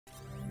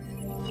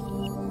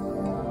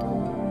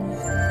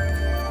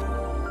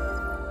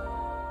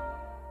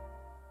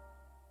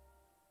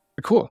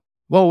Cool.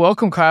 Well,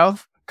 welcome, Kyle.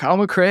 Kyle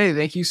McCray,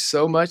 thank you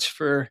so much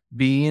for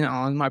being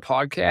on my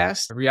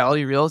podcast,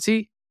 Reality of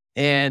Realty.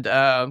 And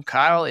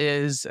Kyle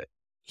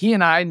he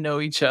and I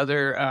know each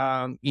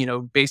other,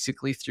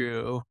 basically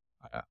through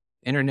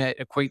internet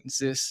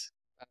acquaintances,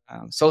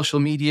 social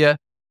media.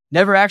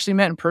 Never actually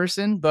met in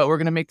person, but we're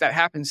going to make that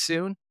happen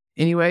soon.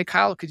 Anyway,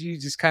 Kyle, could you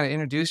just kind of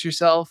introduce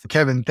yourself?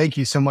 Kevin, thank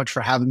you so much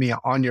for having me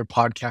on your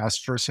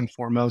podcast. First and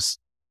foremost,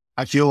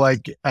 I feel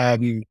like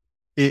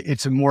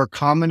it's a more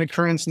common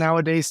occurrence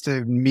nowadays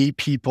to meet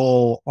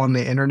people on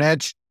the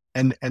internet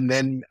and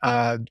then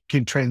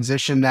can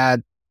transition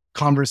that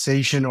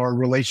conversation or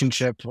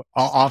relationship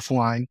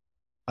offline.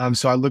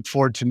 So I look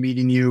forward to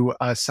meeting you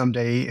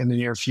someday in the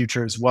near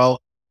future as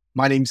well.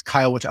 My name's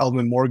Kyle with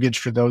Element Mortgage.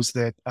 For those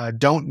that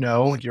don't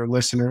know, your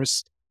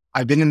listeners,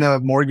 I've been in the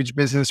mortgage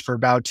business for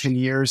about 10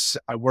 years.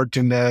 I worked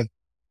in the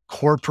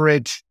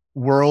corporate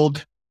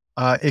world,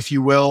 if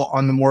you will,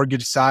 on the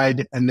mortgage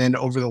side. And then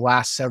over the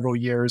last several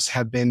years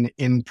have been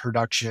in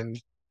production,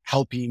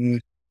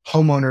 helping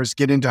homeowners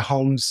get into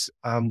homes,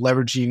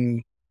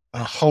 leveraging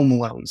home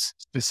loans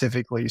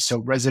specifically. So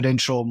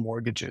residential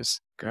mortgages.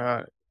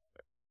 Got it.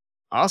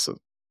 Awesome.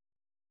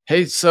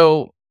 Hey,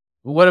 so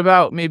what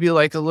about maybe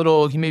like can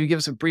you maybe give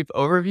us a brief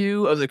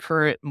overview of the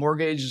current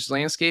mortgage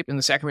landscape in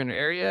the Sacramento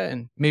area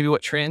and maybe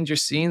what trends you're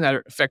seeing that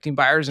are affecting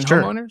buyers and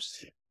Sure.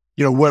 homeowners?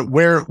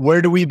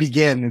 Where do we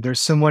begin?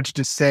 There's so much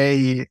to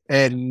say,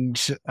 and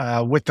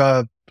with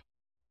the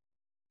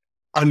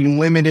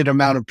unlimited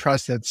amount of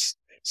press that's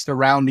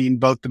surrounding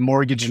both the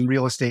mortgage and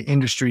real estate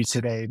industry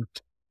today,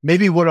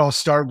 maybe what I'll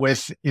start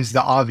with is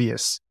the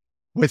obvious,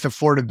 with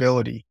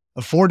affordability.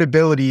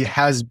 Affordability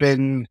has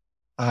been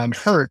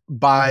hurt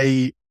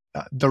by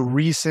the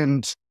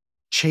recent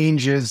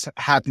changes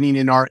happening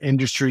in our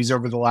industries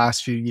over the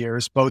last few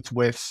years, both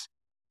with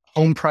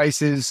home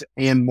prices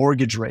and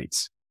mortgage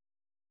rates.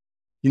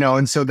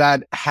 And so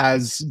that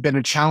has been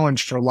a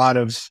challenge for a lot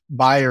of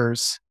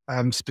buyers,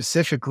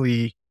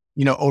 specifically,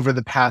 over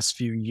the past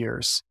few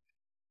years.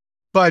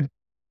 But,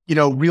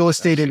 real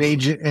estate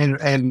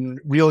and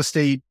real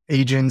estate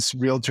agents,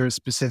 realtors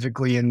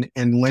specifically,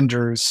 and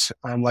lenders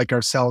like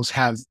ourselves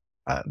have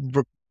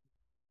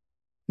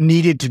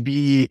needed to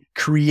be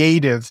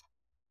creative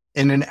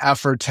in an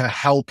effort to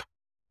help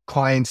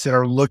clients that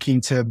are looking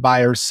to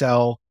buy or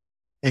sell.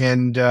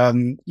 And,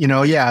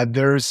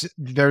 there's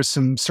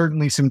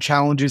certainly some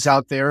challenges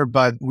out there,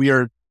 but we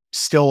are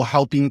still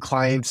helping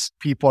clients.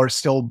 People are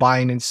still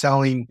buying and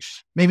selling,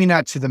 maybe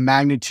not to the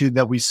magnitude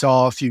that we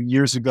saw a few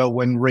years ago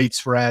when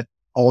rates were at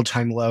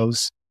all-time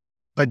lows,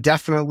 but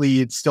definitely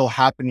it's still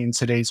happening in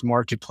today's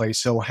marketplace.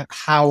 So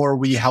how are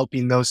we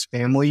helping those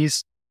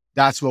families?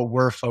 That's what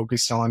we're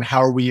focused on.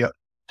 How are we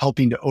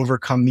helping to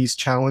overcome these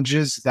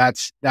challenges?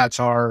 That's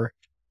our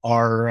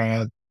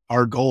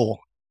goal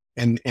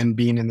in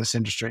being in this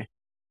industry.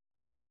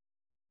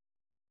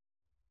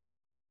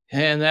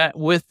 And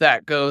with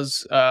that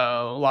goes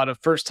a lot of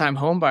first-time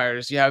home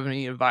buyers. Do you have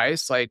any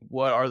advice? Like,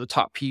 what are the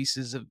top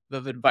pieces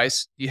of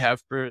advice you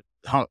have for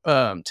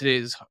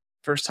today's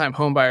first-time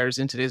home buyers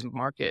in today's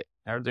market?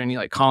 Are there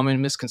any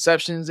common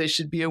misconceptions they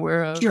should be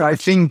aware of? Sure. I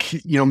think,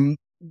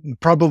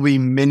 probably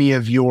many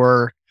of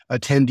your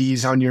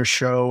attendees on your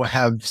show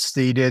have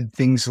stated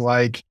things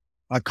like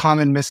a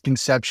common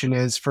misconception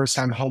is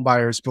first-time home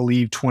buyers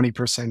believe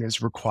 20% is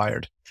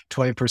required,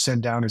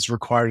 20% down is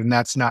required, and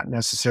that's not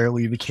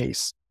necessarily the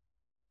case.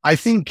 I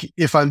think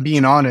if I'm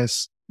being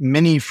honest,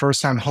 many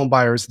first-time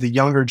homebuyers, the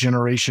younger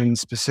generation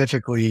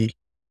specifically,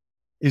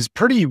 is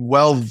pretty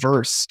well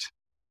versed.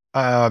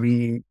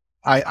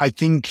 I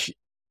think,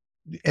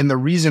 and the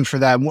reason for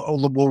that,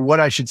 what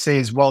I should say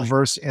is well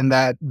versed in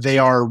that they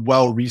are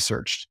well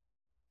researched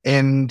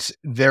and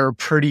they're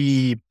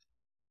pretty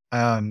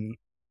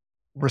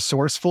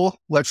resourceful,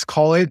 let's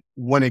call it,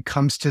 when it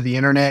comes to the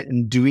internet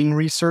and doing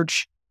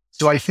research.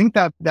 So I think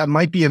that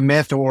might be a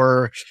myth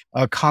or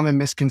a common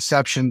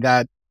misconception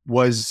that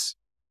was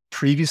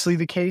previously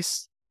the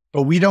case,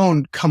 but we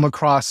don't come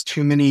across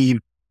too many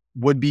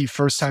would-be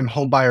first-time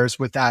homebuyers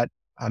with that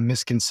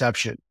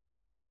misconception.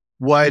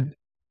 What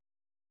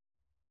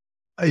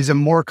is a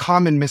more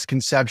common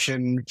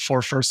misconception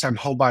for first-time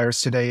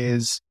homebuyers today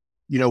is,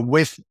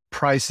 with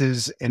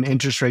prices and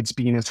interest rates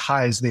being as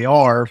high as they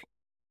are,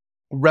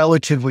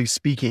 relatively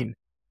speaking,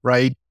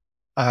 right?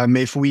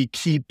 If we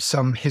keep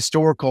some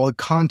historical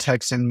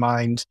context in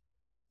mind,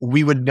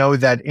 we would know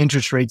that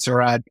interest rates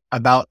are at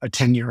about a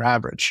 10-year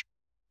average.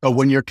 But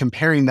when you're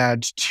comparing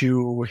that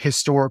to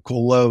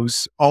historical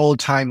lows,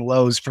 all-time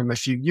lows from a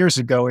few years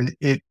ago,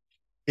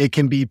 it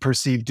can be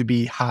perceived to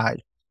be high.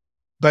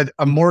 But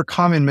a more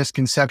common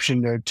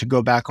misconception to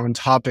go back on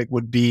topic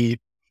would be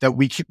that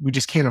we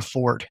just can't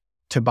afford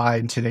to buy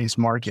in today's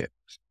market.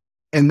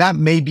 And that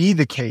may be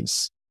the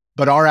case,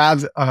 but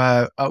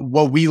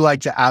what we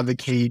like to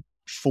advocate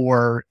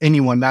for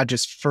anyone, not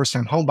just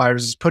first-time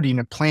homebuyers, is putting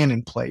a plan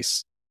in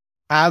place.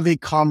 Have a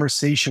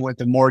conversation with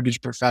a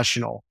mortgage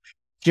professional.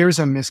 Here's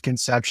a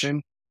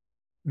misconception.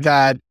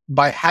 that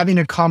by having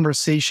a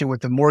conversation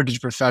with a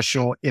mortgage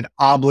professional, it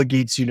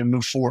obligates you to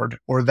move forward,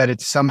 or that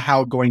it's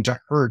somehow going to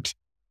hurt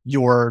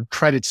your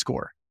credit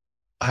score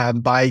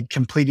by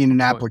completing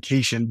an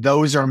application.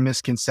 Those are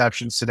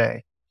misconceptions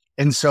today.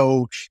 And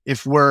so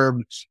if we're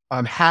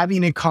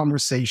having a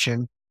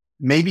conversation,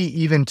 maybe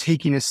even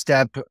taking a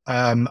step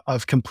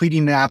of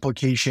completing an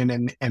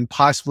application and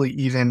possibly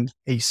even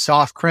a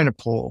soft credit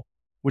pull,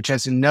 which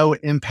has no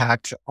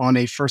impact on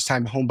a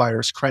first-time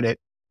homebuyer's credit,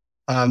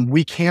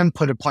 we can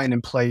put a plan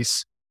in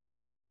place,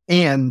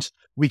 and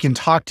we can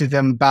talk to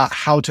them about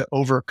how to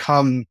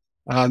overcome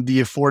the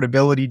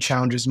affordability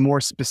challenges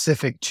more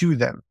specific to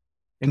them.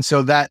 And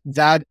so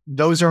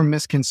those are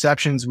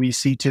misconceptions we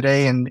see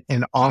today,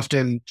 and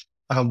often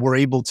we're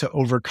able to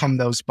overcome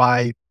those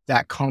by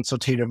that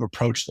consultative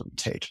approach that we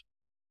take.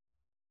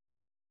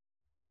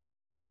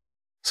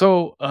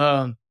 So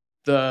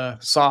the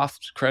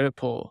soft credit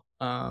pull,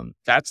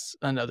 that's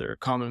another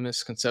common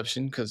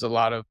misconception, because a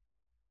lot of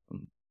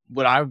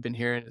what I've been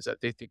hearing is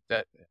that they think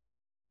that,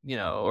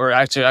 or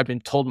actually I've been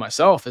told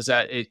myself, is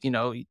that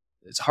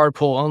it's hard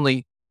pull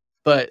only,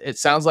 but it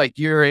sounds like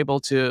you're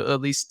able to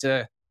at least,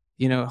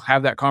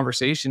 have that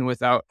conversation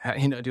without,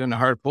 doing a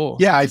hard pull.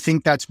 Yeah, I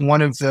think that's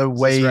one of the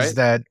ways right?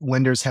 that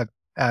lenders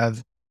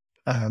have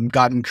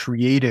gotten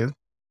creative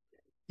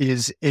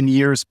is in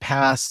years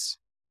past.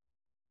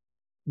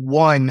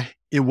 One,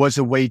 it was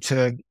a way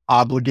to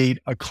obligate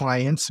a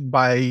client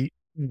by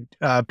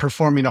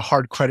performing a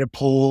hard credit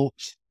pull,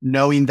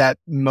 knowing that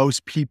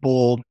most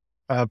people,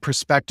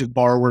 prospective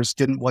borrowers,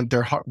 didn't want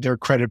their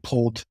credit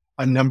pulled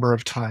a number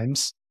of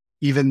times,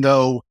 even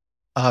though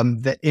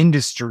the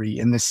industry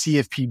and the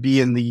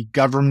CFPB and the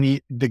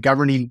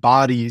governing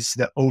bodies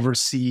that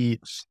oversee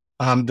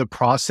the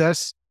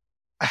process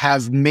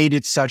have made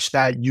it such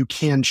that you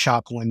can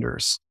shop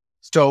lenders.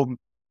 So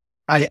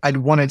I'd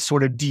want to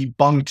sort of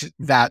debunk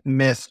that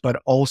myth,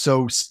 but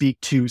also speak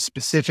to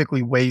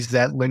specifically ways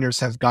that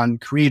lenders have gotten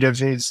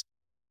creative. Is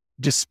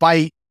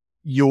despite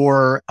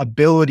your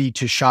ability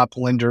to shop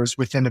lenders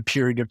within a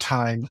period of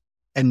time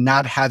and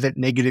not have it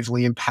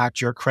negatively impact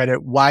your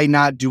credit, why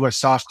not do a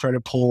soft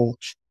credit pull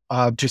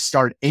to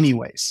start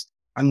anyways?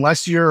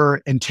 Unless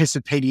you're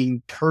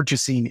anticipating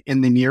purchasing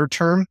in the near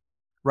term,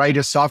 right?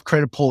 A soft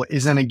credit pull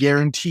isn't a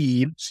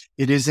guarantee.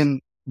 It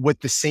isn't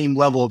with the same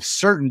level of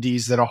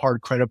certainties that a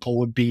hard credit pull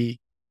would be,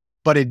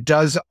 but it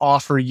does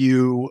offer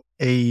you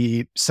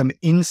some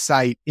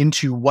insight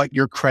into what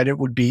your credit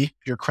would be,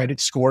 your credit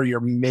score,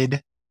 your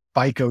mid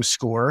FICO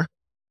score,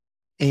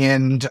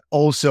 and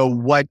also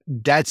what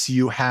debts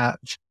you have,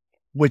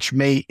 which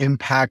may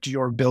impact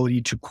your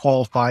ability to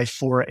qualify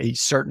for a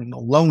certain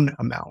loan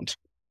amount.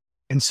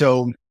 And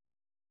so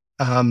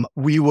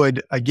we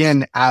would,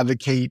 again,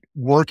 advocate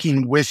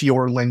working with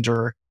your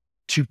lender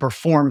to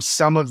perform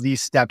some of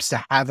these steps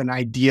to have an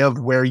idea of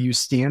where you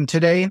stand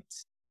today,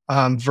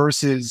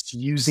 versus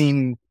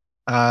using,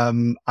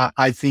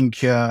 I think,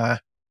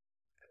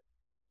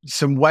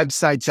 some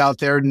websites out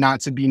there, not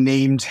to be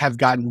named, have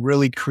gotten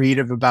really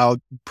creative about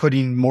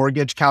putting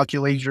mortgage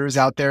calculators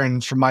out there.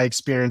 And from my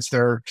experience,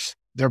 they're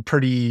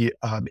pretty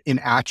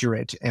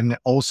inaccurate. And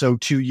also,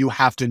 too, you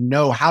have to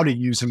know how to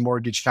use a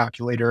mortgage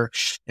calculator.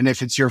 And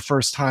if it's your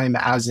first time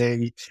as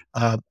a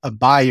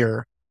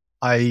buyer,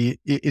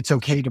 it's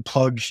okay to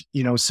plug,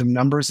 some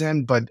numbers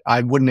in, but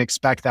I wouldn't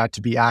expect that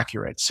to be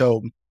accurate.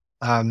 So,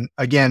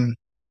 again,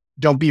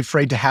 don't be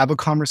afraid to have a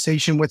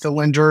conversation with a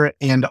lender,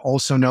 and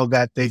also know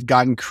that they've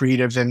gotten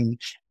creative in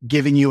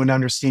giving you an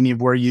understanding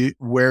of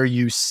where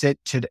you sit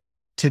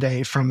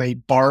today from a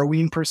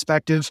borrowing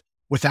perspective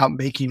without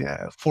making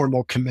a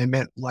formal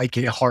commitment like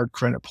a hard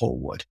credit pull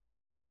would.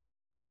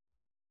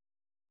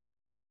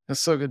 That's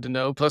so good to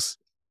know. Plus,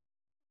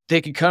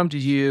 they could come to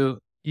you,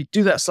 you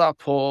do that soft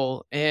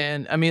pull,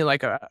 and I mean,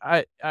 like,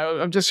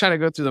 I'm just trying to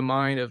go through the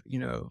mind of,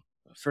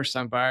 a first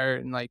time buyer,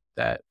 and like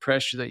that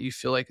pressure that you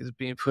feel like is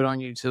being put on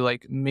you to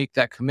like make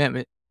that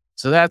commitment.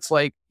 So that's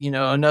like,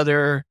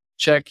 another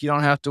check you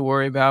don't have to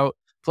worry about.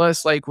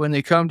 Plus, like, when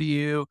they come to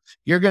you,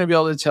 you're going to be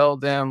able to tell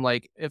them,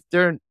 like, if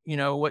they're,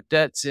 what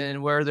debts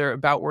and where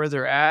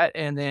they're at.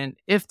 And then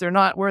if they're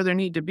not where they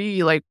need to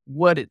be, like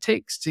what it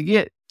takes to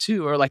get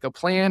to, or like a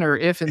plan or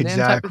if and then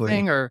type of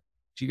thing. Or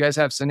do you guys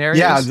have scenarios?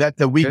 Yeah,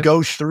 that we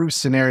go through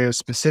scenarios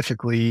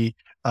specifically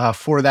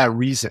for that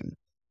reason.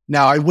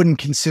 Now, I wouldn't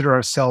consider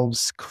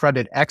ourselves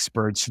credit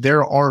experts.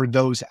 There are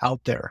those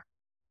out there,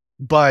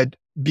 but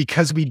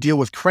because we deal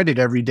with credit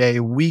every day,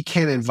 we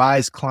can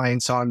advise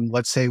clients on,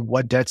 let's say,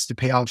 what debts to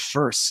pay off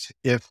first,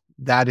 if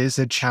that is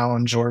a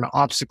challenge or an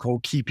obstacle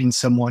keeping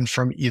someone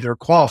from either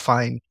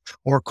qualifying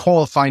or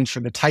qualifying for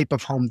the type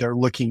of home they're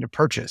looking to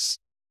purchase.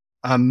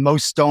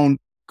 Most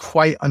don't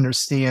quite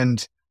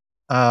understand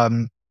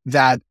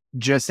that,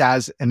 just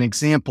as an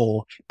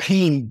example,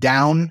 paying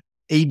down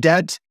a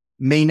debt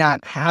may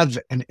not have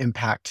an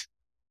impact.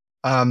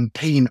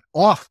 Paying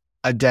off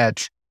a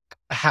debt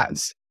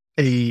has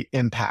an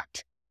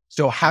impact.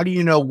 So how do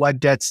you know what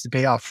debts to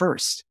pay off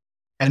first?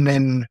 And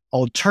then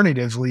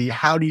alternatively,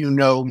 how do you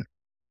know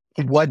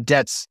what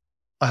debts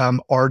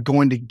are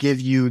going to give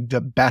you the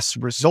best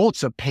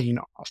results of paying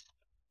off.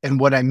 And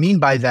what I mean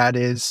by that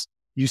is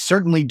you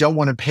certainly don't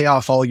want to pay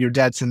off all your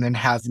debts and then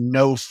have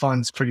no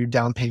funds for your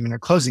down payment or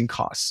closing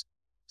costs.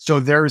 So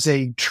there's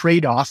a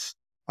trade-off.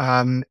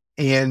 And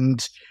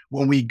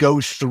when we go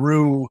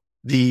through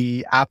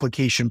the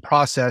application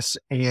process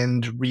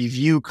and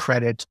review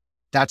credit,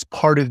 that's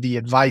part of the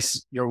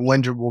advice your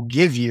lender will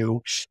give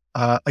you.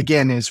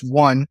 Again, is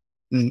one,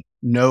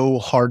 no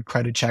hard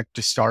credit check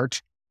to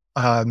start.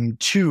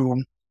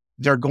 Two,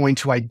 they're going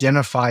to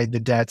identify the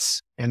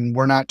debts. And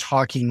we're not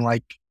talking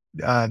like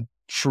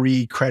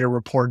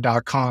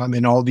freecreditreport.com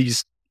and all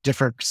these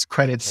different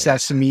credit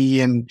sesame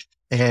and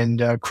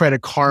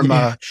Credit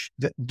Karma.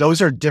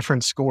 Those are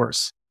different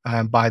scores,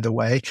 by the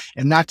way.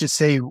 And not to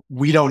say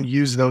we don't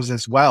use those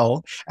as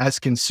well as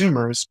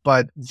consumers,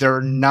 but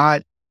they're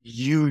not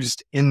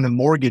used in the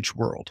mortgage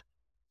world.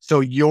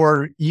 So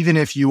even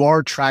if you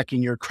are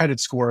tracking your credit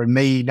score, it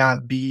may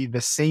not be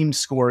the same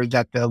score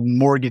that the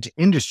mortgage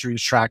industry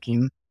is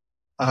tracking.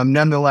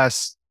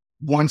 Nonetheless,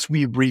 once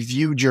we've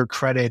reviewed your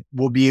credit,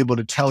 we'll be able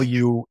to tell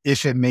you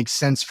if it makes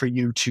sense for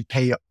you to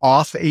pay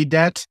off a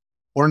debt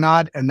or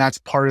not. And that's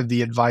part of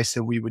the advice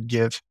that we would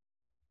give.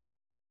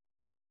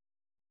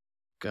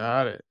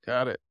 Got it.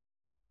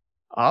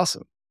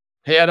 Awesome.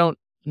 Hey, I don't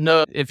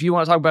know if you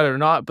want to talk about it or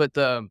not, but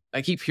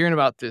I keep hearing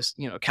about this,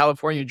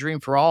 California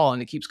Dream for All,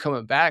 and it keeps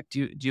coming back.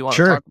 Do you want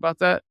to talk about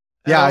that?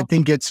 Yeah, I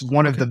think it's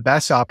one of the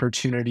best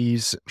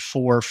opportunities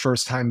for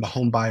first-time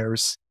home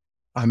buyers.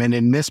 And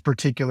in this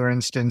particular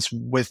instance,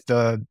 with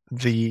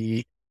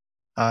the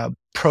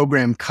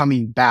program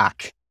coming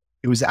back,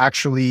 it was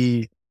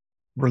actually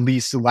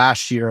released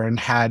last year and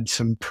had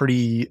some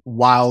pretty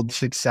wild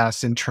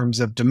success in terms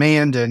of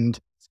demand. And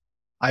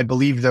I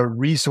believe the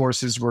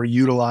resources were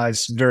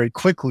utilized very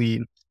quickly.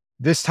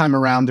 This time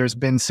around, there's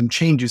been some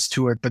changes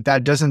to it, but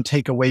that doesn't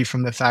take away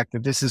from the fact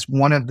that this is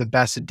one of the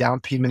best down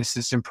payment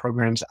assistance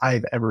programs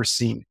I've ever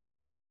seen.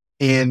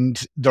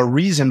 And the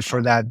reason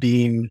for that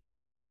being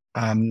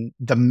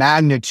the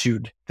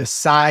magnitude, the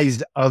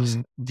size of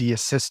the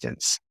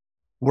assistance.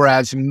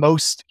 Whereas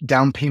most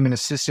down payment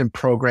assistance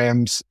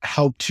programs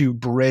help to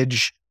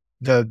bridge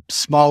the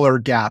smaller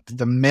gap,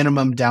 the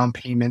minimum down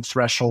payment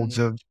thresholds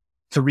of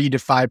 3 to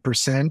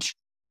 5%,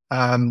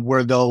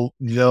 where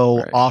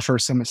they'll offer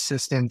some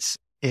assistance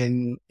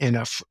in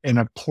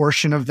a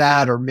portion of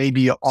that, or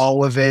maybe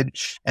all of it,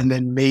 and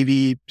then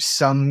maybe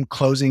some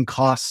closing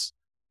costs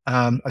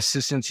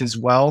assistance as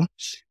well.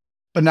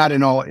 But not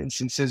in all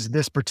instances.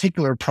 This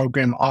particular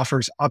program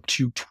offers up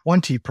to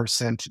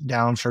 20%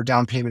 down for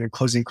down payment and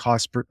closing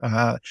cost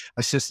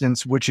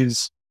assistance, which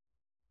is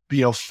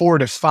 4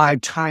 to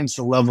 5 times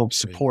the level of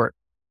support.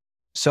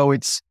 So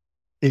it's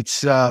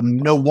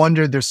no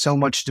wonder there's so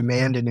much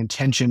demand and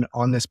intention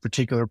on this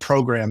particular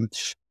program.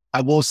 I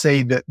will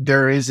say that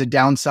there is a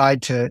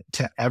downside to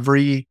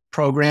every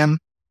program,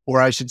 or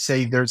I should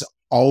say there's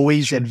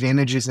always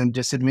advantages and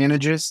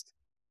disadvantages.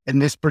 In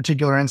this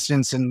particular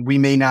instance, and we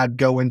may not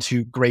go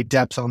into great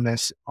depth on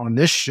this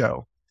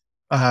show,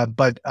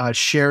 but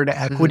shared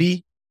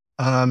equity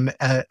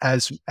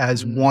as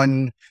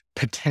one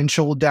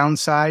potential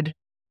downside.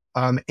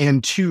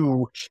 And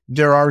two,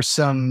 there are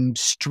some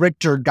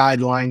stricter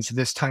guidelines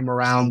this time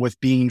around with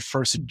being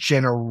first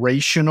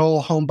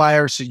generational home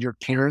buyers. So your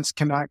parents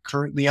cannot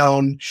currently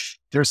own.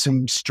 There's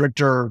some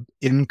stricter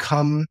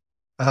income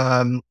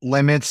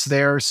limits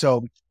there.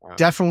 So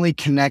definitely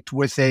connect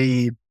with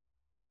a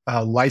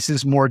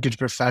licensed mortgage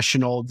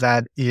professional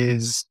that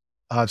is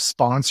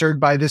sponsored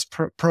by this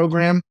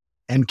program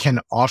and can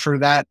offer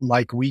that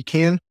like we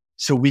can,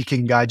 so we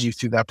can guide you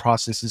through that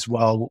process as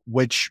well,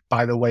 which,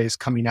 by the way, is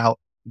coming out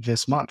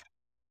this month.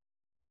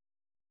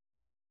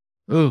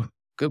 Ooh,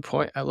 good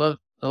point. I love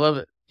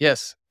it.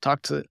 Yes.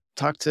 Talk to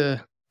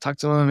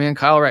my man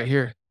Kyle right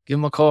here. Give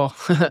him a call.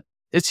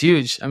 It's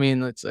huge. I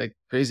mean, it's like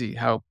crazy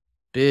how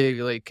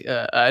big,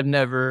 I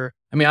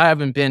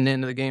haven't been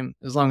into the game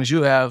as long as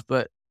you have,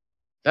 but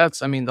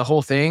the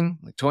whole thing,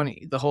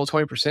 the whole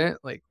 20%,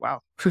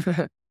 wow.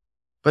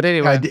 But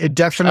anyway, it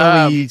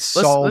definitely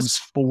solves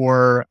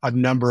for a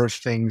number of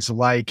things.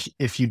 Like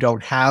if you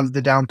don't have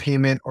the down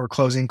payment or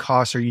closing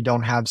costs, or you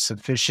don't have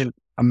sufficient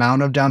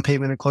amount of down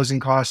payment and closing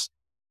costs,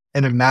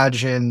 and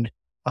imagine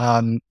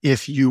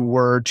if you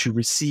were to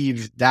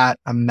receive that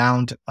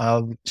amount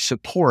of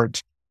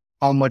support,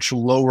 how much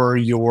lower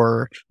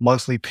your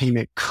monthly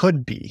payment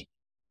could be.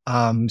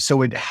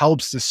 So it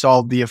helps to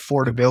solve the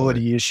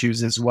affordability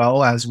issues as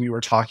well, as we were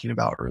talking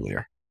about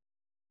earlier.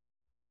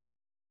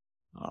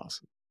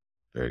 Awesome.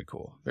 Very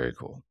cool.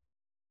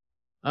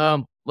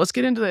 Let's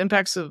get into the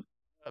impacts of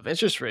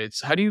interest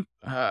rates. How do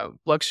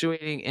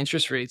fluctuating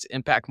interest rates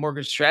impact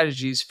mortgage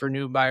strategies for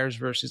new buyers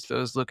versus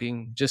those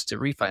looking just to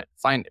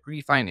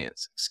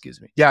refinance? Excuse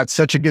me. Yeah, it's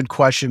such a good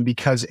question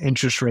because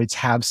interest rates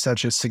have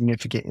such a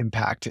significant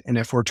impact. And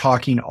if we're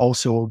talking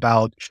also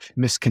about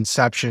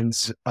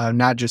misconceptions,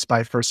 not just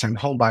by first-time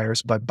home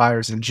buyers, but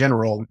buyers in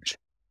general,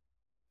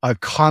 a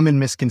common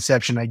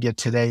misconception I get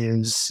today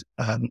is,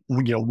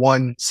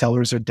 one,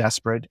 sellers are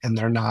desperate, and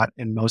they're not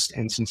in most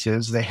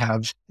instances. They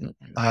have,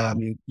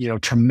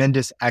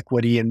 tremendous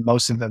equity, and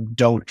most of them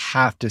don't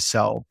have to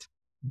sell.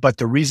 But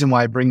the reason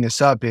why I bring this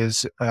up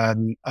is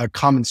a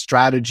common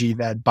strategy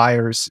that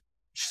buyers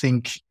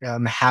think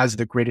has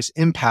the greatest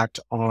impact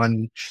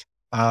on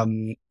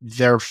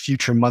their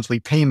future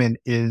monthly payment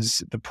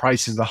is the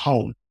price of the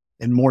home,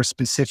 and more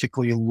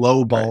specifically,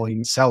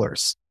 lowballing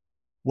sellers.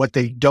 What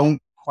they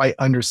don't quite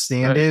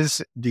understand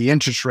is the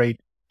interest rate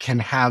can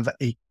have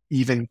a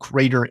even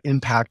greater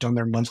impact on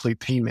their monthly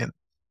payment,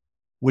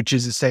 which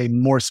is to say,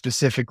 more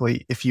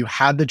specifically, if you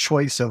had the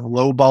choice of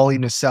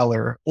lowballing a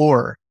seller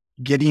or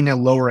getting a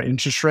lower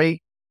interest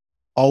rate,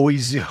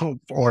 always,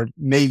 or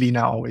maybe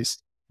not always,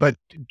 but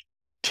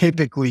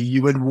typically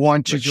you would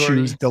want to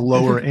choose the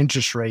lower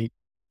interest rate,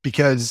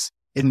 because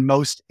in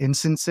most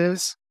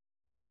instances,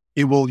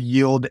 it will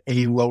yield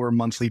a lower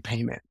monthly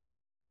payment.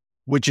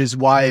 Which is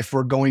why, if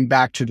we're going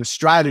back to the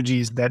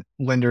strategies that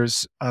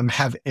lenders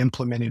have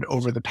implemented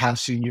over the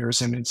past few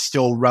years, and it's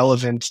still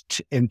relevant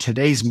in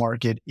today's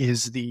market,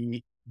 is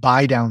the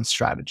buy down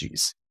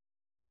strategies.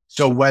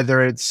 So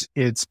whether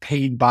it's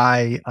paid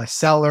by a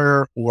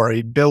seller or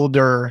a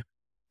builder,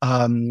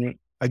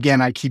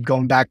 again, I keep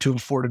going back to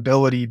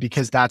affordability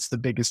because that's the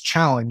biggest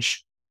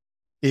challenge,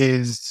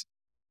 is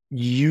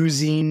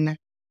using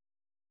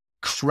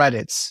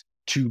credits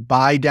to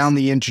buy down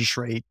the interest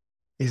rate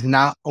is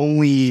not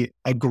only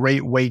a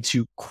great way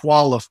to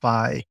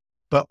qualify,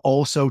 but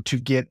also to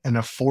get an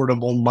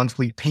affordable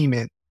monthly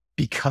payment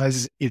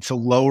because it's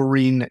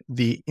lowering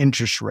the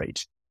interest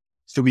rate.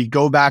 So we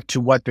go back to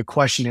what the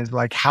question is,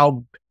 like,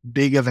 how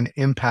big of an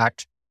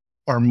impact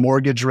are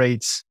mortgage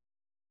rates?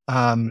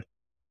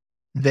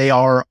 They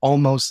are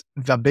almost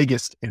the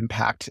biggest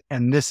impact.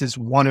 And this is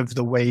one of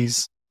the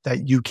ways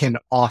that you can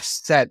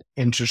offset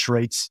interest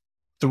rates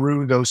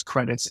through those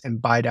credits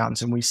and buy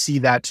downs. And we see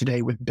that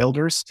today with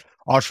builders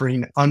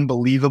offering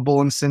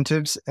unbelievable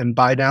incentives and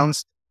buy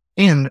downs,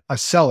 and a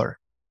seller,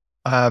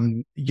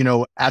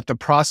 at the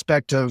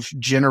prospect of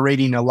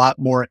generating a lot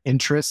more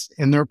interest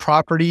in their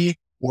property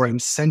or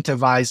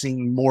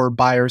incentivizing more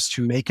buyers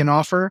to make an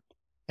offer,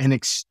 in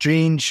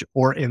exchange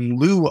or in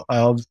lieu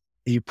of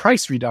a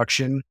price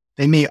reduction,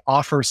 they may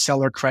offer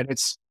seller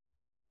credits,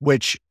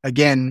 which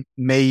again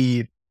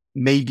may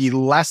be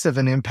less of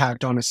an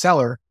impact on a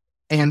seller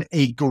and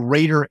a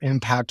greater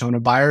impact on a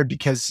buyer,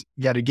 because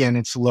yet again,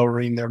 it's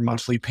lowering their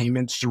monthly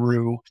payments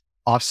through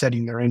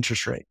offsetting their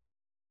interest rate.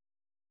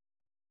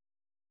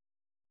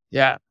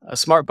 Yeah, a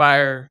smart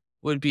buyer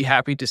would be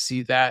happy to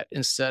see that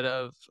instead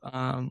of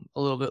a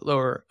little bit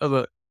lower of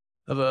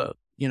a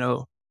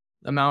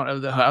amount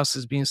of the house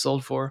is being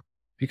sold for,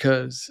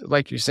 because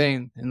like you're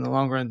saying, in the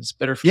long run, it's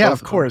better for both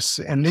of course.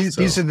 And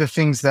these are the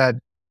things that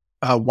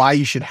why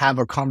you should have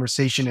a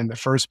conversation in the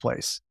first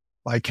place.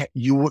 Like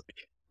Absolutely.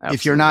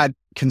 If you're not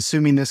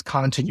consuming this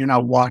content, you're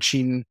not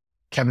watching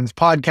Kevin's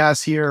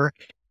podcast here,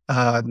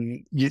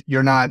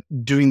 you're not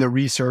doing the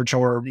research,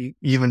 or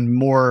even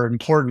more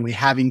importantly,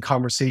 having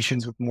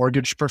conversations with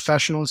mortgage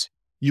professionals,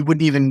 you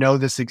wouldn't even know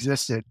this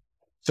existed.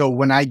 So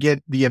when I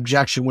get the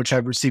objection, which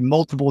I've received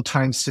multiple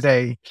times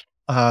today,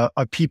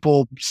 of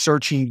people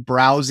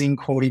browsing,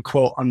 quote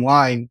unquote,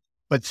 online,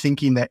 but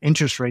thinking that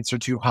interest rates are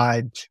too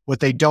high,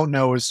 what they don't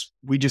know is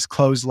we just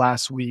closed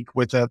last week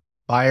with a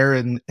buyer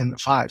in the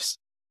fives.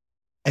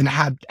 And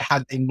had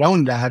they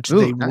known that,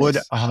 they would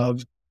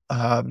have,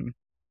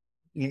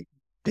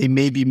 they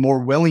may be more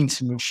willing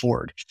to move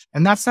forward.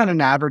 And that's not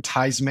an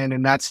advertisement,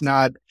 and that's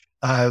not,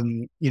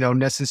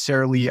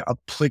 necessarily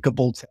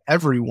applicable to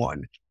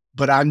everyone.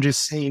 But I'm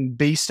just saying,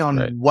 based on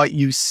what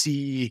you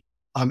see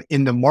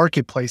in the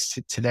marketplace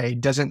today,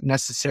 doesn't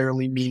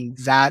necessarily mean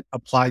that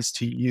applies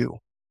to you.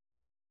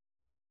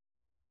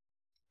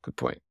 Good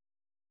point.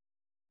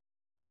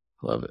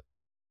 Love it.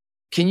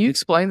 Can you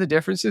explain the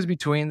differences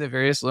between the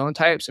various loan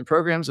types and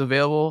programs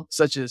available,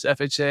 such as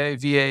FHA,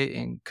 VA,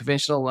 and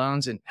conventional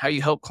loans, and how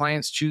you help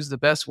clients choose the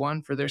best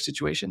one for their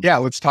situation? Yeah,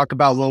 let's talk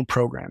about loan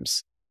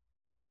programs.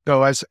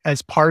 So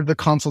as part of the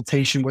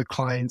consultation with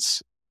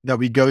clients that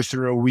we go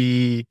through,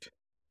 we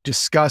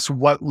discuss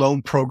what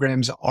loan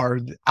programs are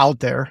out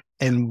there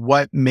and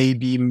what may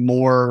be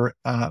more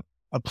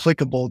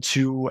applicable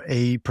to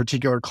a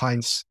particular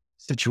client's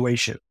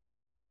situation.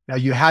 Now,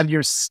 you have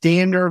your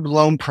standard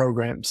loan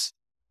programs,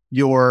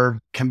 your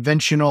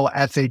conventional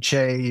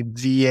FHA,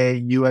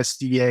 VA,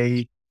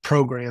 USDA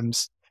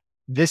programs.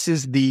 This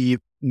is the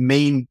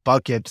main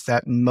bucket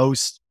that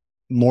most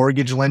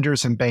mortgage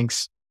lenders and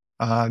banks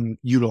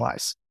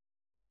utilize.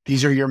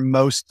 These are your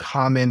most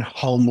common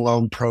home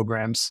loan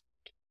programs.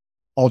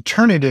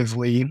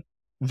 Alternatively,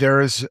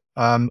 there's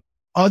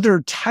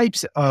other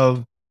types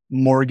of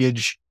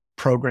mortgage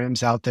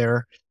programs out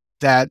there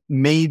that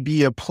may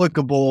be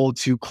applicable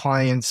to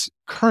clients'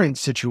 current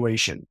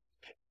situation.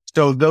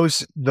 So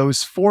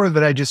those four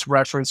that I just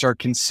referenced are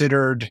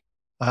considered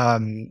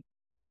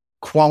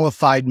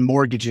qualified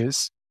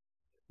mortgages,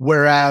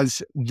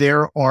 whereas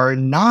there are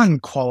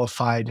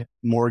non-qualified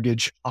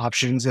mortgage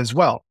options as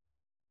well.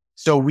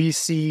 So we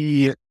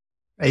see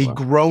a Wow.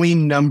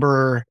 growing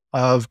number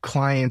of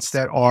clients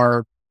that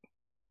are,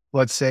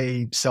 let's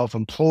say,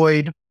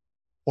 self-employed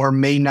or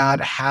may not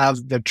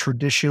have the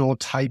traditional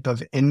type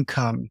of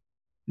income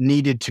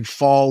needed to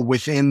fall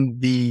within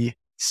the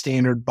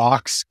standard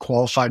box,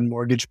 qualified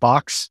mortgage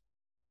box.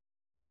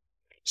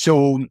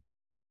 So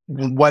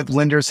what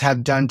lenders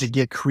have done to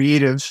get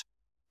creative,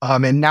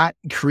 and not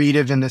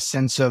creative in the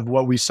sense of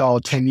what we saw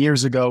 10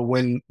 years ago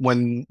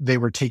when they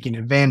were taking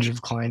advantage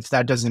of clients.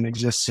 That doesn't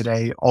exist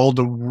today. All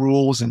the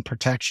rules and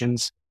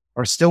protections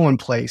are still in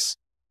place,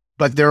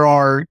 but there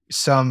are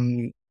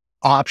some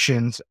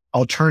options,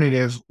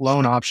 alternative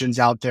loan options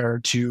out there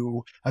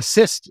to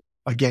assist,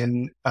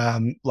 again,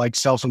 like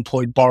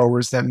self-employed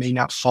borrowers that may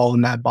not fall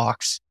in that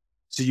box.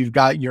 So you've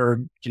got your,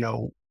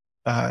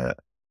 uh,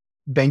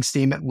 bank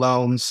statement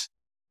loans,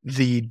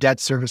 the debt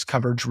service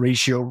coverage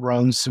ratio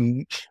runs,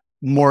 some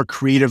more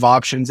creative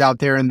options out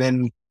there. And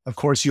then, of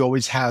course, you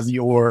always have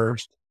your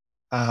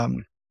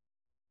um,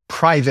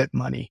 private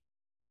money.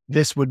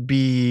 This would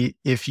be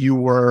if you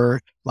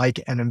were like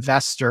an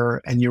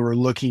investor and you were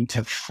looking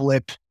to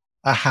flip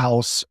a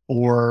house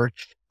or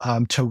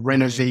to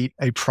renovate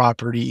a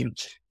property.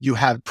 You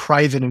have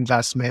private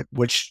investment,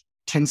 which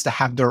tends to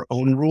have their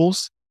own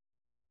rules.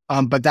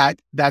 But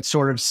that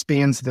sort of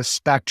spans the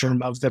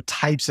spectrum of the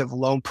types of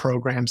loan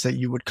programs that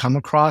you would come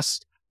across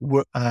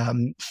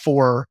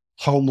for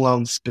home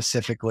loans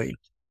specifically.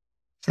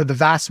 For the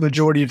vast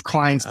majority of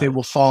clients, they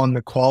will fall in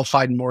the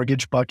qualified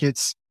mortgage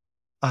buckets.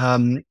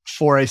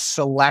 For a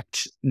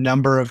select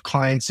number of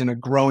clients in a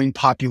growing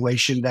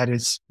population that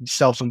is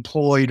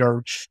self-employed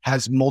or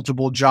has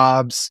multiple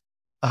jobs,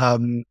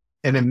 and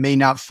it may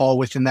not fall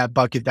within that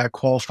bucket, that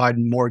qualified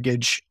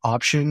mortgage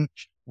option,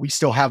 we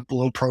still have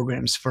loan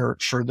programs for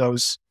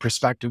those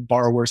prospective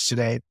borrowers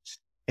today.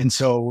 And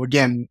so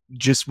again,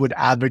 just would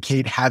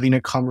advocate having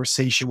a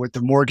conversation with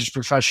the mortgage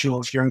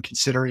professional if you're in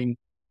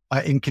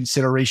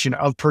consideration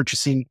of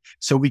purchasing,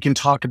 so we can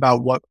talk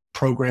about what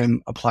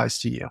program applies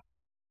to you.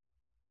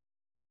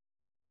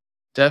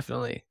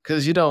 Definitely.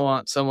 Because you don't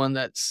want someone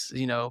that's,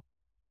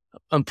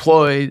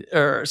 employed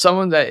or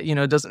someone that,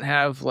 doesn't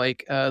have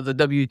like the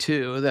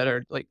W-2 that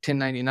are like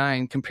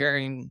 1099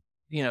 comparing,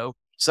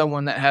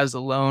 someone that has a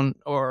loan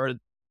or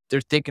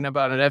they're thinking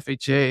about an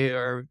FHA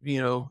or,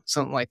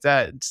 something like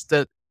that.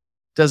 That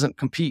doesn't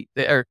compete.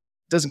 Or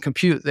doesn't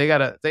compute. They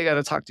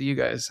gotta talk to you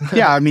guys.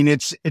 Yeah, I mean,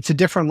 it's a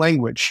different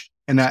language.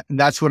 And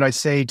that's what I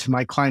say to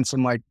my clients.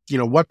 I'm like,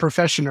 what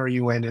profession are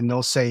you in? And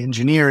they'll say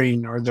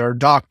engineering, or they're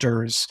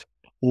doctors,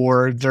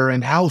 or they're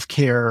in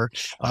healthcare,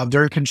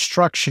 they're in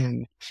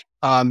construction.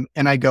 And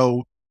I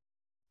go,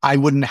 I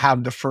wouldn't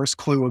have the first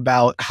clue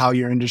about how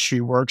your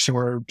industry works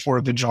or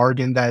the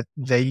jargon that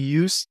they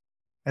use.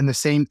 And the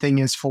same thing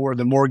is for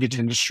the mortgage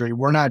industry.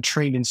 We're not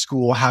trained in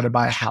school how to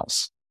buy a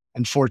house,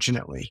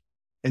 unfortunately.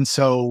 And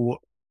so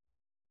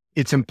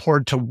it's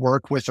important to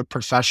work with a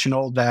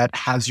professional that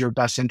has your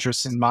best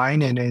interests in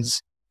mind and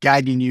is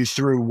guiding you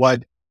through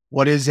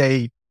what is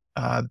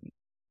uh,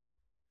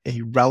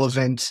 a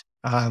relevant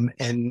and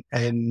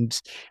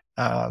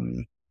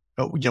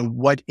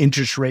what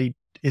interest rate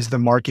is the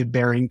market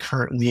bearing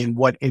currently, and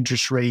what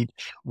interest rate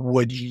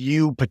would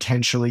you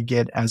potentially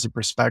get as a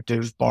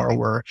prospective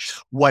borrower?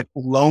 What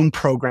loan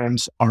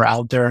programs are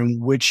out there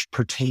and which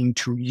pertain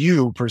to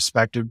you,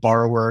 prospective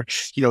borrower?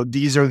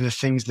 These are the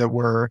things that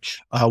we're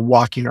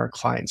walking our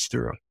clients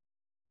through.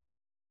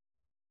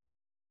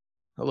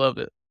 I love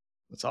it.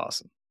 That's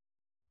awesome.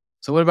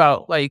 So what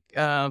about like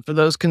for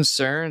those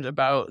concerned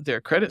about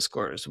their credit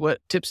scores, what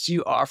tips do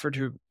you offer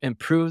to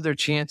improve their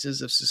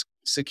chances of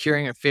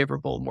securing a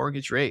favorable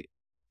mortgage rate?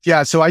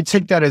 Yeah, so I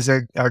take that as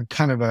a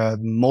kind of a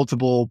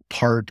multiple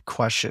part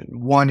question.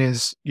 One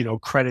is,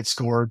 credit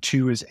score.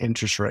 Two is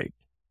interest rate.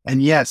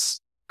 And yes,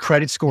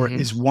 credit score Hmm.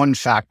 is one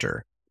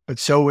factor, but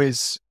so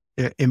is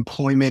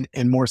employment,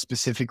 and more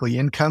specifically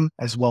income,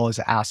 as well as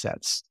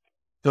assets.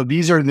 So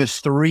these are the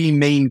three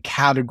main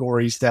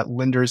categories that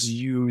lenders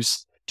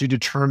use to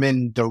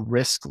determine the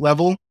risk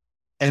level,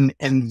 and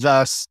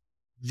thus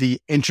the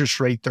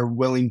interest rate they're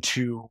willing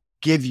to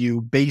give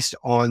you based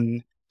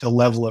on the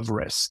level of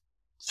risk.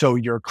 So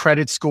your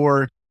credit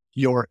score,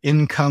 your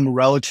income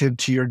relative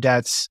to your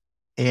debts,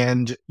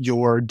 and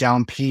your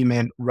down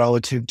payment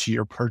relative to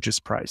your purchase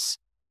price.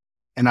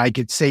 And I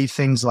could say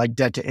things like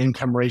debt to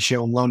income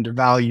ratio and loan to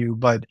value,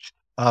 but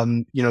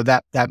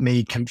that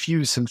may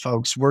confuse some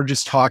folks. We're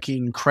just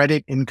talking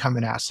credit, income,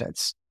 and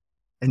assets.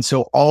 And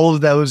so all of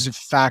those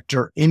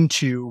factor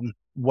into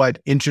what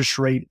interest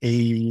rate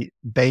a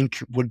bank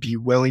would be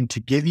willing to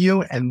give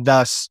you, and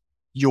thus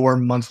your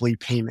monthly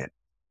payment.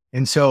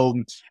 And so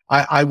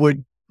I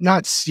would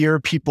not steer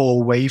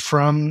people away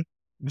from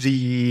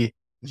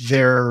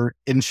their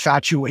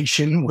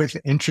infatuation with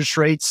interest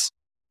rates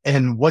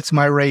and what's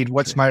my rate?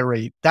 What's my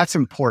rate? That's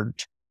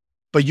important.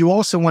 But you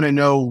also want to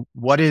know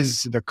what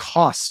is the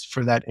cost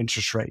for that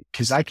interest rate?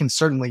 Because I can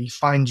certainly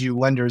find you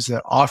lenders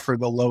that offer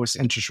the lowest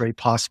interest rate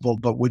possible,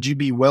 but would you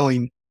be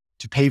willing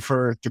to pay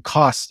for the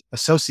cost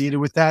associated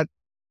with that?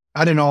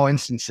 Not in all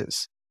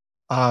instances.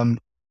 Um,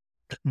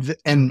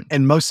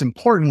 And most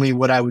importantly,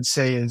 what I would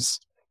say is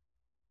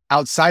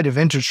outside of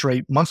interest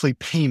rate, monthly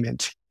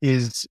payment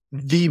is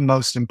the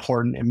most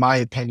important, in my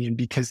opinion,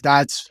 because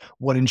that's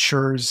what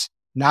ensures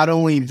not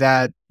only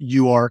that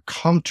you are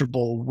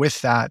comfortable with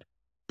that,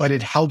 but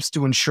it helps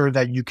to ensure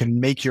that you can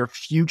make your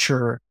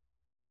future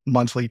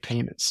monthly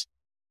payments.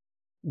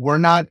 We're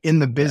not in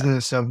the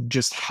business of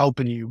just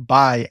helping you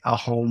buy a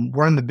home.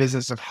 We're in the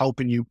business of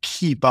helping you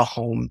keep a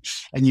home.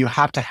 And you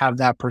have to have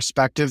that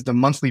perspective. The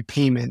monthly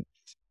payment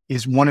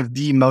is one of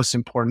the most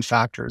important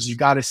factors. You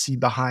got to see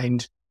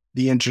behind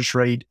the interest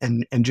rate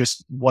and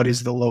just what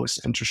is the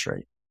lowest interest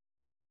rate.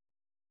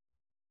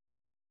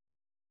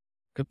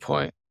 Good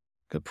point.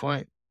 Good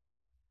point.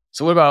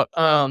 So what about,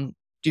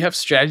 do you have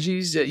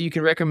strategies that you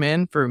can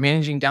recommend for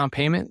managing down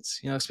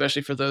payments,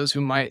 especially for those who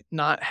might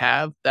not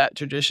have that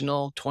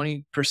traditional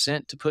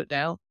 20% to put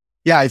down?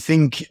 Yeah, I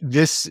think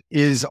this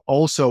is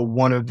also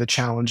one of the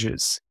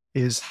challenges,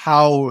 is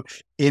how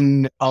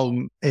in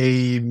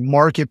a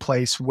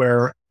marketplace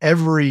where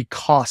every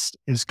cost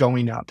is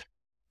going up,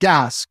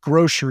 gas,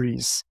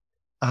 groceries,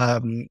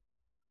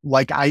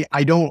 like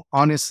I don't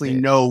honestly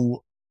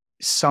know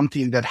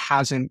something that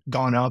hasn't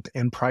gone up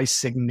in price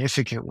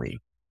significantly.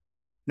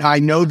 Now, I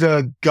know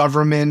the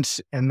government,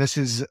 and this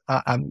is,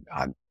 I'm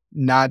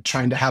not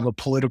trying to have a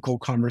political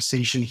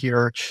conversation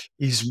here,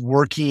 is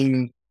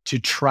working to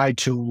try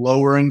to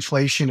lower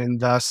inflation and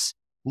thus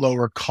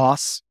lower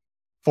costs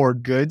for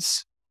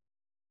goods,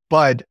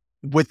 but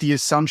with the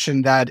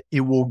assumption that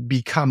it will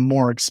become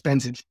more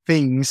expensive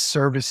things,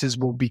 services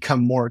will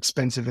become more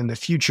expensive in the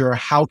future.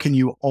 How can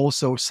you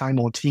also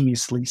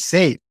simultaneously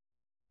save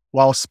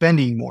while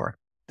spending more?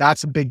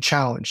 That's a big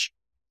challenge.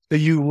 So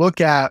you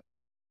look at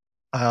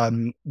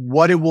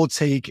what it will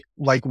take,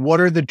 like what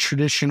are the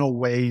traditional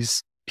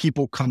ways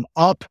people come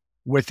up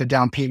with a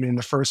down payment in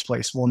the first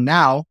place? Well,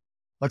 now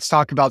let's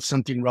talk about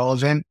something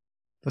relevant.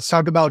 Let's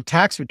talk about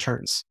tax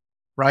returns,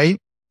 right?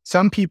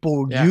 Some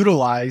people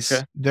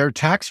utilize their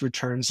tax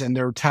returns and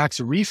their tax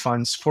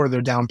refunds for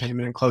their down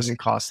payment and closing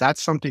costs.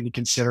 That's something to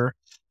consider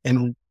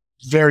and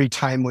very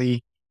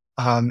timely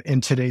in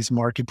today's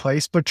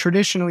marketplace. But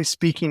traditionally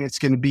speaking, it's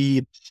going to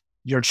be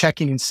your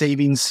checking and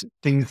savings,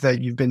 things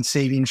that you've been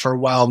saving for a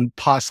while,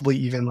 possibly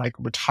even like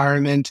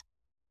retirement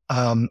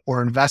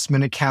or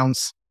investment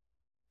accounts.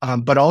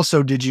 But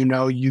also, did you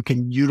know you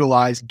can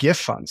utilize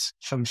gift funds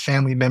from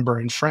family member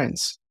and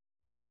friends?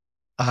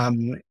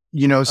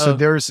 So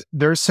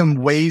there's some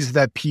ways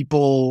that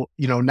people,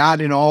 not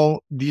in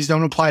all, these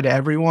don't apply to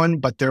everyone,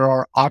 but there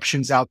are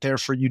options out there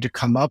for you to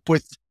come up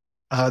with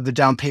the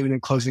down payment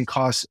and closing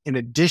costs, in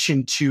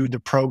addition to the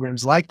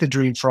programs like the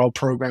Dream for All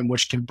program,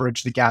 which can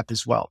bridge the gap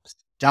as well.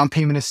 Down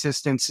payment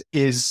assistance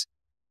is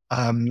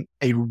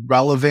a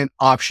relevant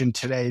option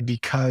today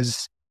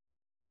because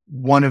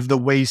one of the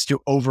ways to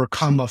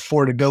overcome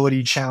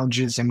affordability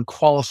challenges and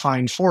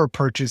qualifying for a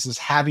purchase is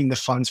having the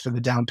funds for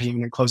the down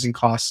payment and closing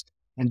costs,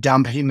 and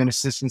down payment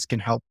assistance can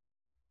help.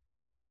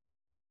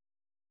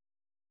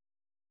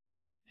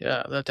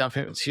 Yeah, that down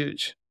payment's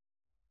huge.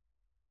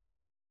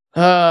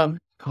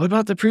 What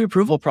about the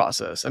pre-approval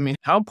process? I mean,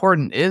 how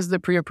important is the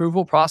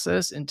pre-approval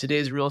process in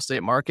today's real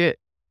estate market?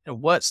 And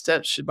what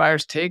steps should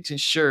buyers take to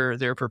ensure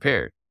they're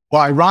prepared?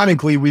 Well,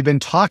 ironically, we've been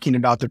talking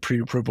about the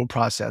pre-approval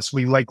process.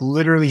 We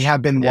literally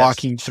have been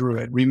walking through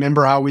it.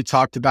 Remember how we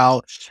talked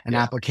about an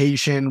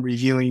application,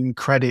 reviewing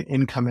credit,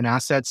 income, and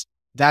assets?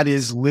 That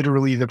is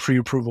literally the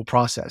pre-approval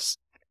process.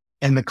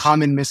 And the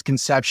common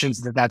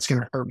misconceptions that that's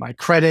going to hurt my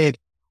credit,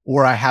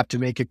 or I have to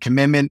make a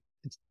commitment,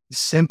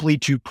 simply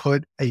to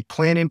put a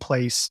plan in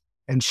place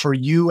and for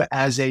you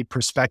as a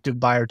prospective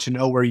buyer to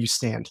know where you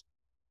stand.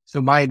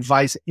 So my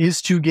advice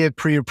is to get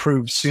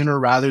pre-approved sooner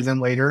rather than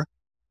later.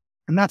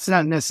 And that's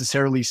not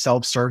necessarily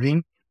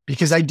self-serving,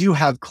 because I do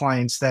have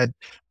clients that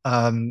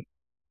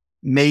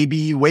may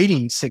be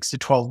waiting 6 to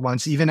 12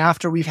 months, even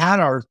after we've had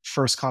our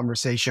first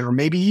conversation, or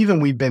maybe even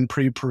we've been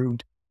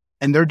pre-approved,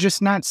 and they're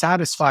just not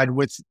satisfied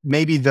with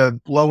maybe the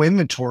low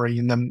inventory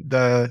and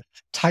the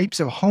types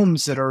of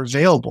homes that are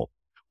available.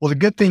 Well, the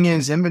good thing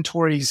is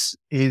inventories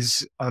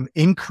is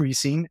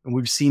increasing, and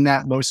we've seen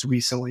that most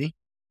recently.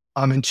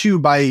 And two,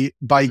 by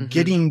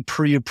getting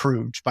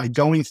pre-approved, by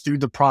going through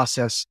the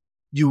process,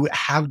 you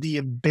have the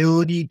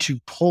ability to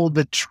pull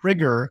the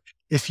trigger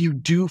if you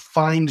do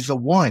find the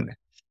one.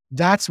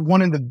 That's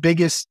one of the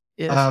biggest,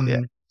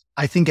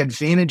 I think,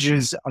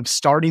 advantages of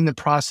starting the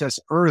process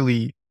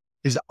early.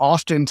 Is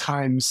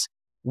oftentimes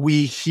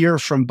we hear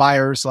from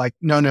buyers like,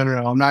 no,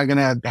 I'm not going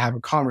to have a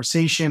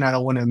conversation. I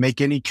don't want to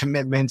make any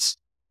commitments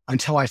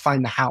until I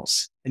find the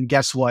house. And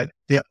guess what?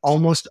 They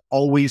almost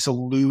always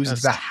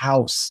lose the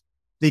house.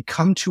 They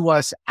come to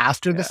us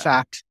after the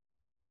fact,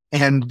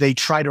 and they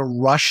try to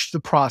rush the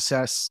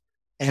process,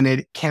 and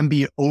it can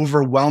be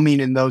overwhelming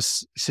in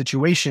those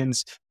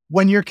situations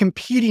when you're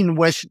competing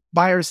with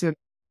buyers that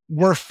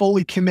were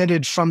fully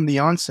committed from the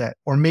onset,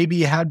 or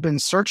maybe had been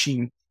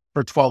searching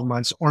for 12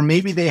 months, or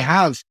maybe they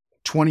have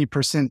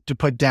 20% to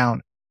put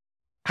down.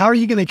 How are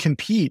you going to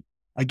compete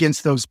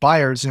against those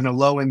buyers in a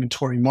low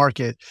inventory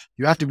market?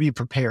 You have to be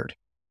prepared.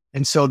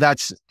 And so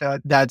that's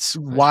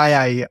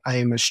why I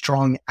am a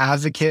strong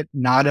advocate,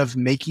 not of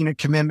making a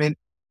commitment,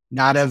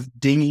 not of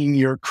dinging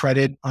your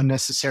credit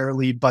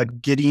unnecessarily,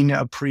 but getting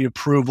a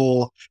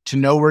pre-approval to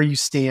know where you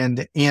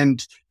stand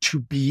and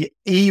to be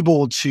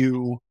able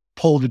to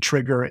pull the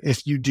trigger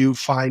if you do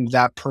find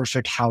that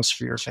perfect house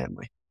for your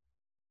family.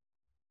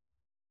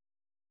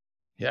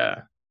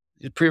 Yeah.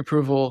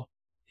 Pre-approval,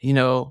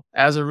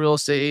 as a real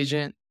estate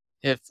agent,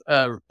 if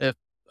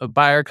a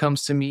buyer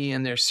comes to me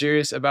and they're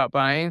serious about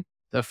buying,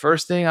 the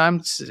first thing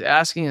I'm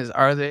asking is,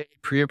 are they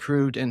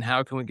pre-approved and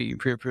how can we get you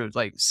pre-approved?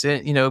 Like,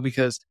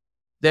 because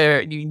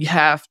you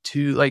have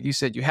to, like you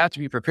said, you have to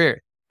be prepared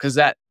because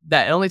that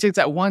only takes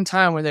that one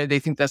time when they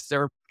think that's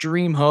their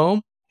dream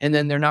home and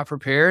then they're not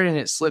prepared and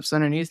it slips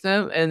underneath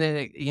them and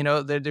then,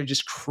 they're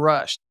just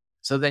crushed.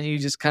 So then you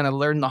just kind of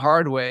learn the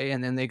hard way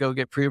and then they go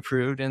get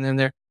pre-approved and then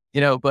they're,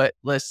 but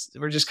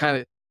we're just kind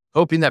of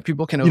hoping that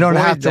people can You don't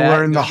avoid have to that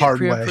learn and the go get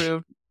hard way.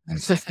 pre-approved.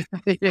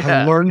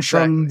 Learn Exactly.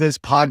 from this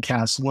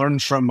podcast, learn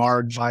from our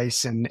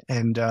advice and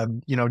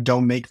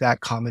don't make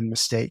that common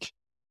mistake.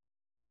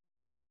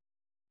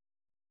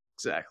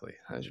 Exactly.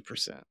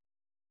 100%.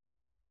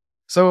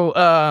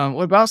 So,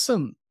 what about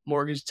some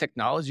mortgage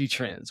technology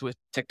trends? With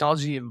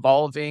technology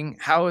evolving,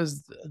 how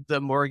is the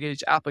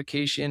mortgage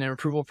application and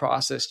approval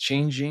process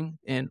changing?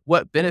 And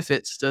what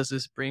benefits does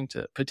this bring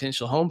to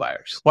potential home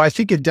buyers? Well, I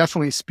think it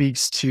definitely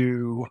speaks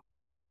to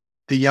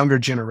the younger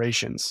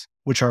generations,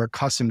 which are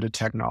accustomed to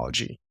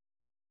technology,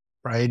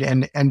 right?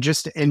 And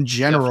just in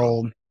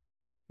general,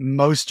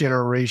 most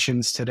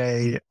generations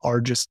today are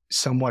just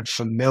somewhat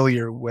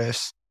familiar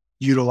with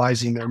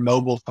utilizing their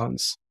mobile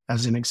phones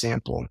as an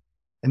example.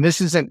 And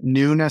this isn't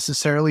new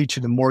necessarily to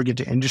the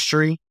mortgage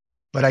industry,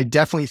 but I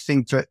definitely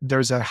think that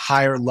there's a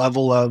higher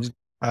level of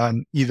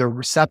either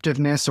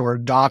receptiveness or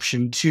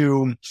adoption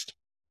to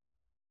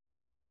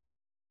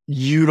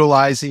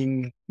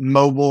utilizing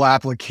mobile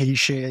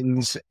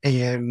applications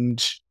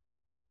and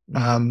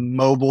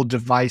mobile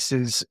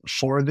devices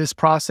for this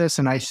process.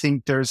 And I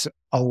think there's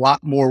a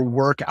lot more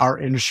work our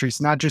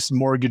industries, not just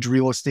mortgage,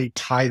 real estate,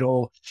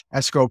 title,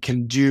 escrow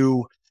can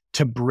do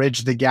to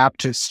bridge the gap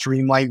to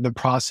streamline the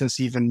process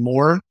even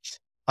more.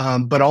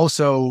 But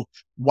also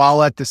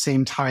while at the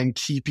same time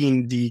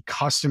keeping the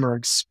customer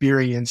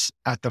experience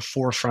at the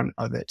forefront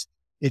of it.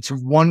 It's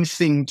one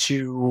thing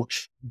to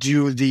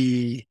do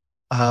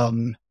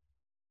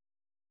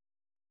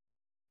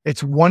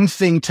it's one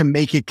thing to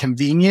make it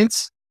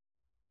convenient,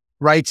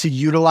 right? To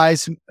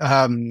utilize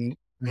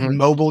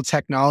mobile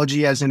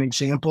technology as an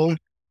example.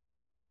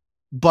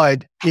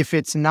 But if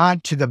it's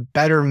not to the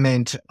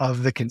betterment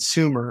of the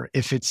consumer,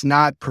 if it's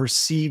not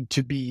perceived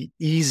to be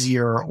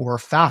easier or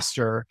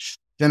faster,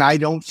 then I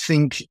don't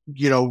think,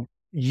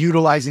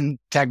 utilizing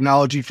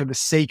technology for the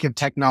sake of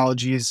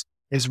technology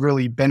is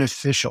really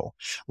beneficial.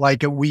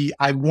 Like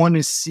I want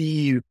to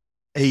see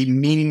a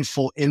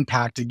meaningful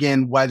impact,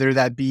 again, whether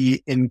that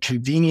be in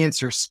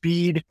convenience or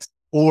speed,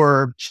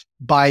 or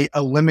by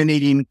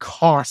eliminating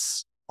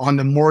costs on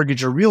the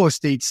mortgage or real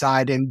estate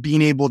side and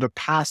being able to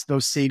pass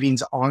those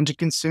savings on to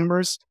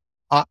consumers,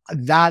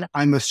 that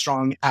I'm a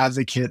strong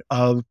advocate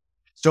of.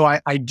 So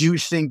I do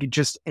think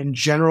just in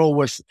general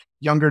with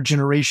younger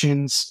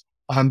generations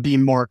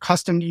being more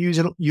accustomed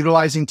to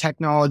utilizing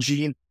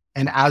technology,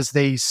 and as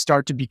they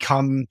start to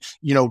become,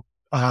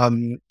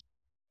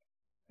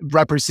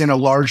 represent a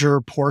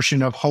larger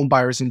portion of home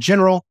buyers in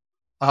general,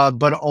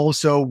 but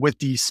also with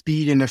the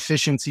speed and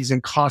efficiencies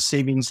and cost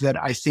savings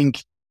that I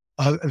think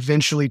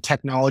eventually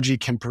technology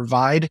can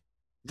provide,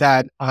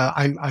 that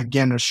I'm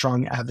again a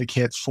strong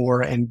advocate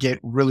for and get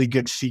really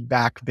good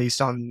feedback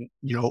based on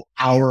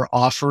our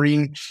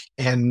offering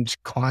and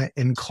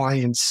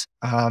clients'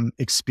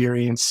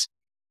 experience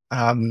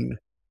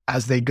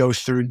as they go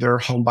through their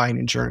home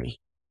buying journey.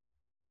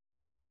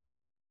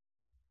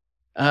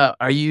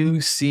 Are you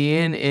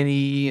seeing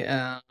any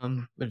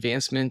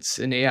advancements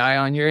in AI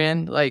on your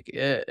end? Like,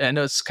 I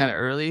know it's kind of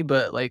early,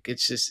 but like,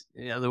 it's just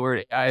the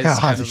word AI is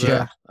kind of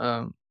Yeah.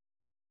 a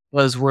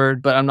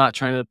buzzword, but I'm not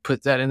trying to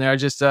put that in there. I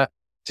just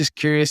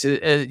curious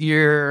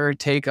your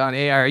take on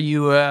AI. Are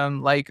you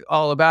like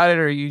all about it,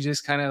 or are you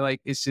just kind of like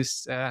it's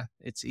just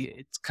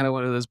it's kind of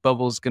one of those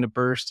bubbles going to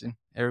burst and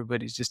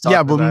everybody's just talking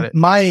about it?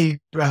 My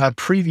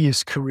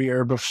previous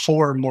career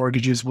before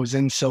mortgages was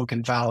in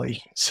Silicon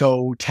Valley.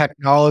 So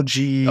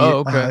technology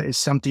Oh, okay. is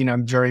something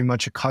I'm very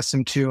much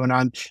accustomed to. And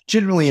I'm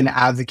generally an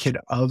advocate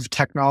of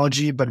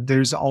technology, but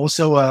there's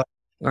also a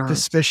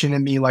suspicion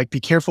in me, like, be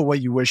careful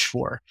what you wish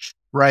for,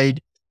 right?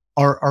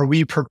 Are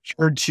we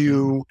prepared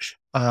to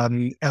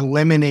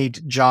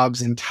eliminate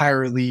jobs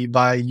entirely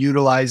by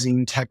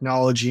utilizing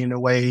technology in a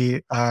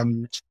way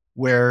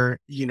where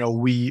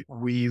we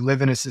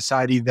live in a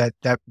society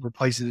that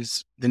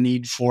replaces the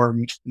need for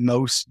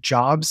most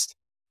jobs?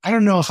 I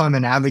don't know if I'm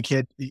an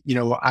advocate.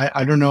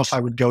 I don't know if I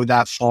would go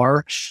that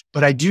far,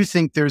 but I do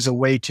think there's a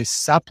way to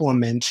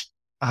supplement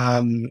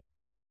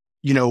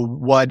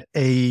what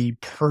a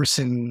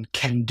person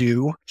can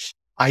do.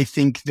 I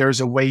think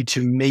there's a way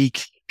to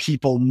make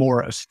people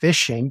more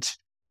efficient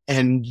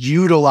and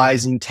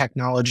utilizing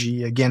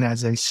technology again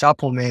as a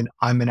supplement,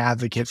 I'm an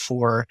advocate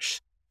for.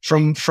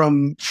 From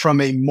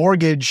a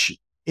mortgage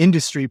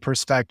industry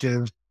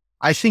perspective,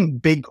 I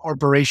think big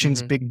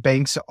corporations, big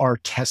banks are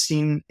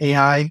testing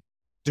AI.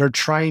 They're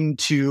trying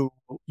to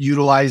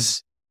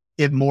utilize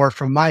it more,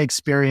 from my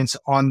experience,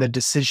 on the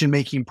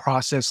decision-making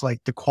process, like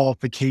the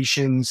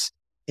qualifications,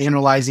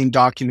 analyzing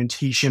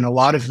documentation, a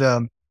lot of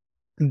the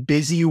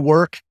busy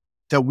work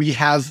that we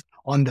have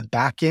on the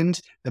back end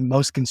that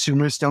most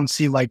consumers don't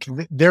see. Like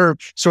they're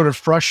sort of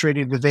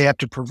frustrated that they have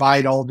to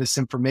provide all this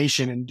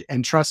information.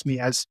 And trust me,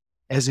 as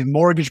a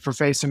mortgage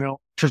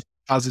professional,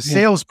 as a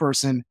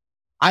salesperson,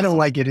 I don't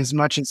like it as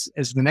much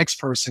as the next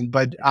person,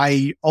 but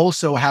I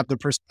also have the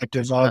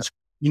perspective of,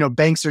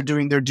 banks are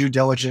doing their due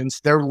diligence.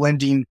 They're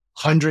lending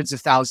hundreds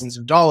of thousands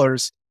of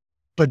dollars.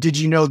 But did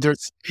you know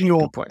there's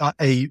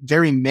a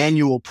very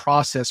manual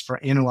process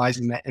for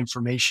analyzing that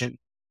information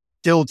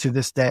still to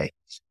this day?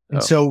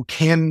 And so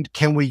can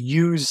we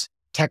use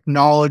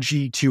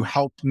technology to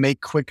help make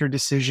quicker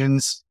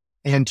decisions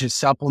and to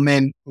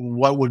supplement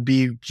what would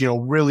be,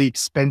 really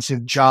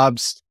expensive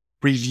jobs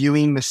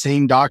reviewing the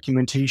same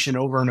documentation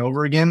over and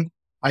over again?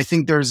 I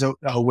think there's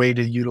a way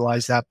to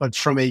utilize that. But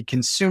from a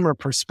consumer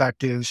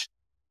perspective,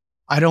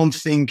 I don't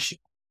think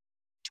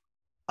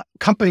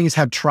companies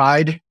have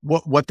tried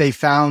what they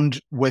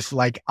found with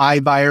like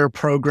iBuyer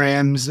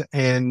programs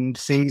and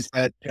things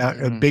that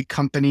big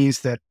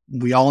companies that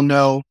we all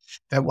know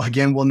that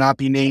again will not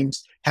be named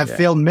have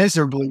failed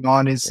miserably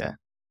on is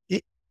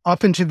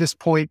up until this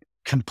point,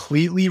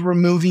 completely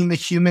removing the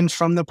humans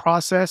from the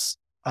process,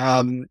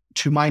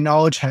 to my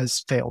knowledge, has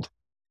failed.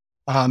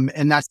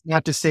 And that's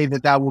not to say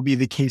that will be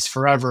the case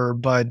forever,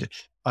 but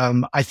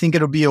I think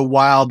it'll be a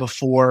while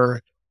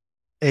before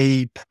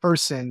a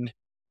person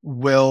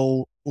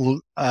will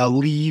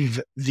leave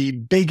the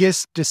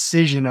biggest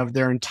decision of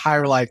their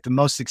entire life, the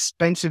most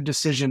expensive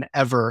decision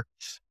ever,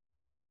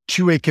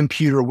 to a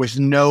computer with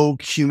no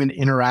human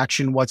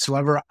interaction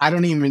whatsoever. I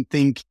don't even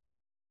think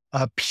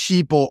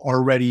people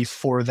are ready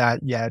for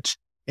that yet.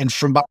 And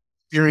from my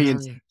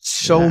experience,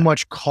 so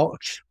much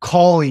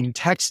calling,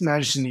 text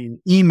messaging,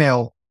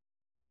 email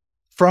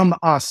from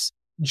us,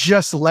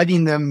 just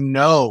letting them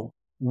know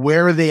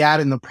where they at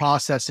in the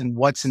process and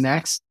what's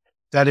next,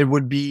 that it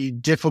would be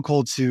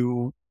difficult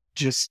to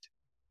just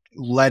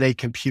let a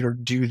computer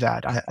do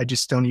that. I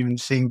just don't even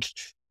think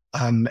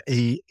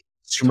a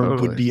consumer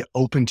would be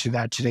open to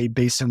that today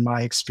based on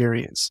my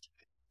experience.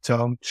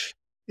 So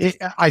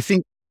I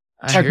think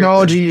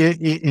technology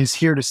is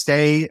here to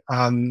stay,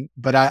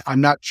 but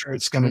I'm not sure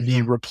it's going to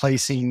be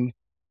replacing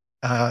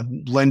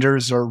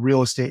lenders or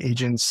real estate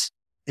agents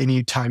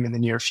anytime in the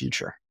near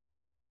future.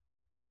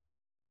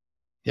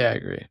 Yeah, I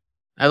agree.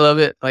 I love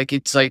it. Like,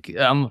 it's like,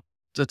 I'm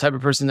the type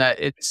of person that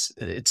it's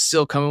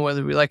still coming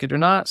whether we like it or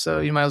not. So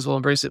you might as well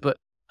embrace it. But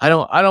I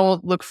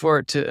don't look for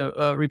it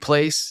to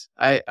replace.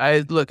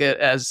 I look at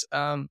it as,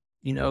 kind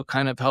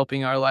of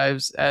helping our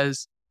lives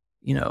as,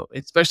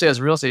 especially as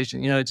a real estate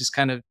agent, it just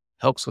kind of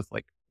helps with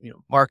like,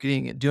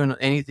 marketing and doing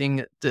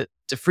anything to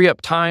free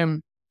up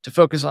time to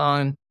focus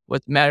on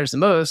what matters the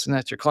most. And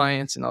that's your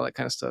clients and all that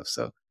kind of stuff.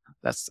 So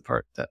that's the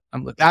part that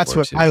I'm looking That's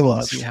forward what I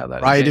love,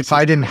 right? If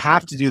I didn't it.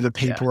 have to do the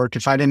paperwork,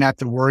 if I didn't have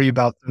to worry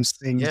about those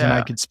things, then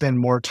I could spend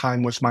more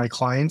time with my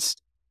clients.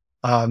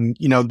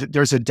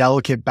 There's a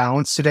delicate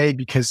balance today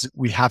because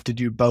we have to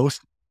do both,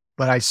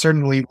 but I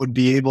certainly would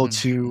be able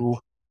to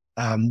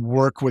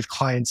work with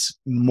clients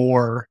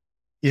more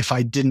if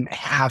I didn't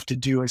have to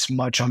do as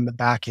much on the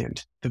back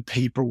end, the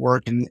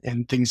paperwork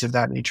and things of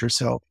that nature.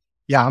 So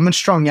yeah, I'm a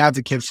strong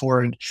advocate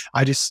for it.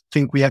 I just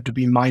think we have to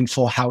be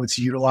mindful how it's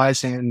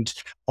utilized and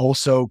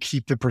also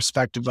keep the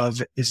perspective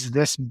of, is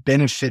this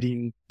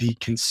benefiting the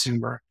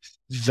consumer,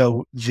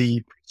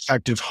 the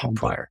prospective home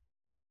buyer?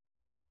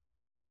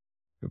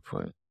 Good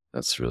point.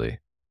 That's really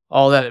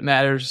all that it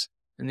matters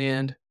in the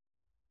end,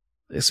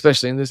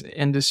 especially in this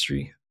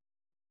industry.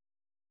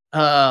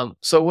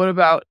 So what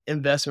about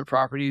investment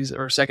properties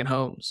or second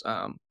homes?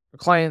 For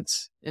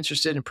clients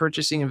interested in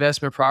purchasing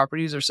investment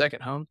properties or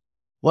second homes,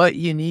 what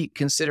unique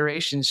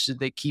considerations should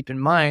they keep in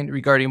mind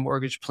regarding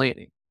mortgage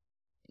planning?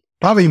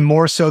 Probably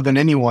more so than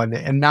anyone,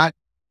 and not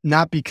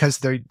because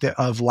they're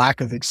of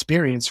lack of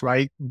experience,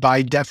 right?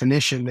 By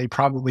definition, they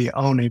probably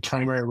own a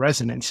primary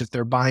residence if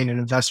they're buying an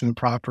investment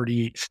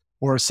property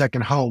or a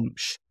second home.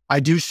 I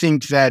do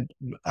think that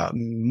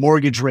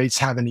mortgage rates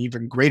have an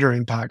even greater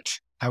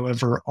impact,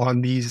 however,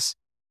 on these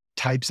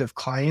types of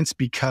clients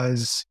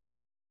because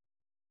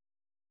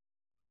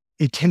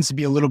it tends to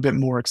be a little bit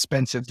more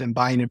expensive than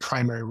buying a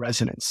primary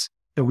residence.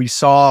 So we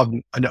saw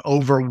an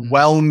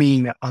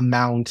overwhelming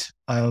amount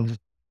of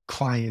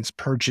clients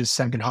purchase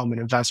second home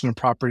and investment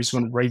properties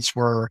when rates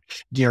were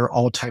near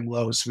all-time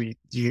lows.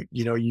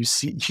 You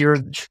see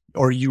here,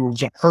 or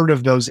you've heard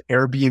of those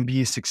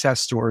Airbnb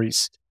success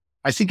stories.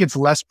 I think it's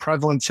less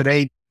prevalent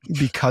today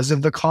because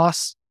of the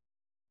costs.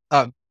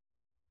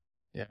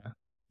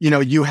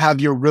 You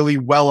have your really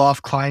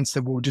well-off clients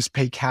that will just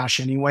pay cash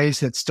anyways,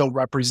 that still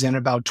represent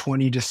about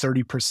 20 to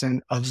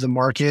 30% of the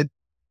market.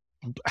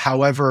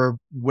 However,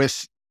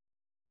 with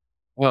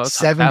Well, it's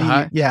that 70,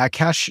 high? yeah,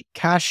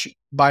 cash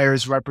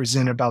buyers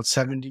represent about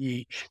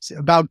 70,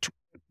 about,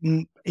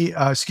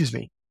 excuse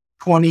me,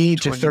 20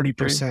 to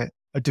 23? 30%,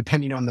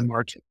 depending on the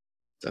market.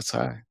 That's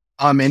high.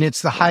 And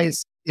it's the Wow.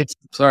 highest. It's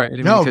Sorry, I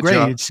didn't mean to no, cut you great.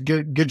 off. It's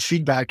good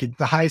feedback. It's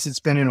the highest it's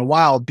been in a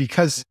while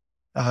because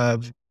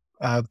of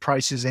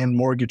prices and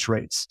mortgage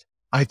rates,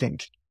 I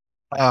think.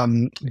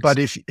 But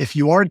if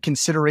you are in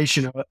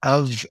consideration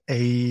of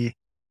a,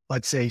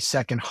 let's say,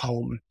 second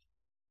home,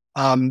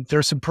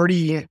 there's some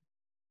pretty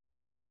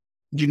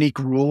unique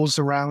rules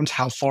around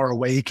how far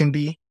away it can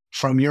be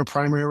from your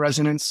primary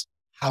residence.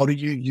 How do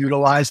you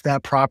utilize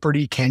that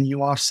property? Can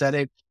you offset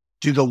it?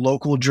 Do the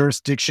local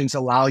jurisdictions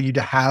allow you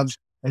to have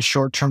a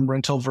short-term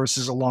rental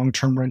versus a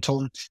long-term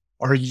rental?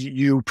 Are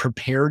you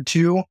prepared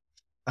to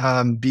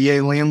be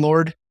a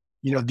landlord?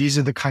 These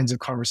are the kinds of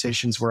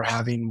conversations we're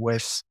having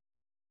with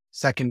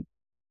second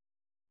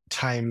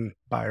time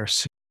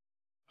buyers.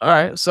 All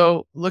right.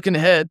 So looking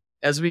ahead,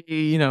 as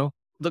we,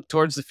 look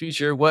towards the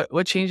future,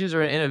 what changes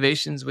or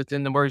innovations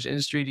within the mortgage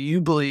industry do you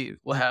believe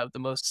will have the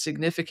most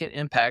significant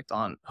impact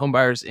on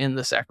homebuyers in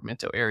the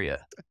Sacramento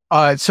area?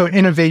 So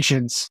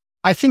innovations,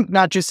 I think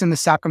not just in the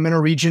Sacramento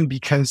region,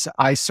 because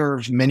I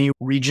serve many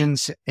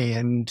regions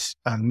and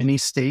many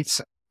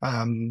states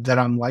that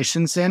I'm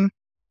licensed in,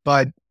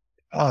 but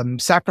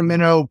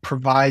Sacramento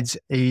provides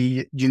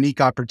a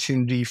unique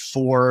opportunity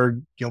for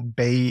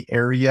Bay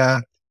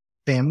Area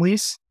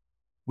families.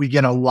 We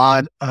get a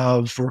lot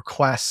of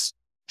requests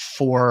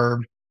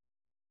for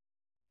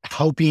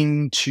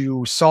helping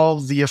to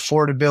solve the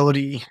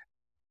affordability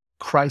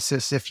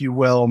crisis, if you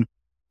will,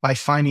 by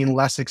finding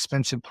less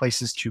expensive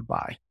places to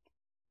buy.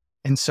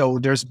 And so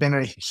there's been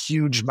a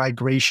huge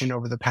migration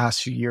over the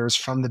past few years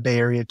from the Bay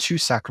Area to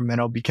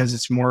Sacramento because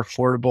it's more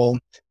affordable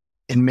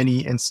in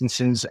many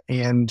instances,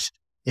 and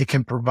it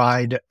can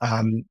provide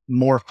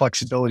more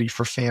flexibility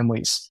for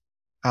families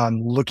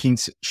looking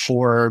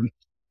for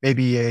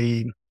maybe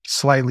a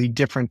slightly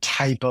different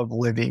type of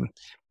living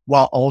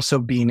while also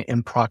being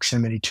in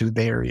proximity to the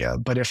Bay Area.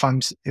 But if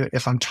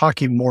I'm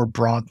talking more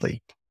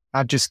broadly,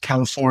 not just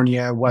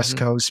California, West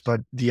Coast, but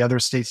the other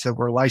states that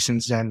we're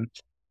licensed in,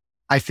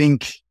 I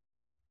think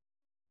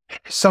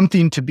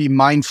something to be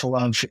mindful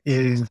of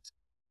is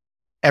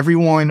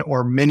everyone,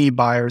 or many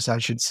buyers, I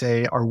should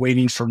say, are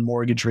waiting for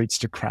mortgage rates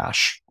to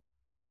crash.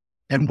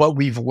 And what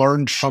we've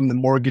learned from the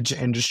mortgage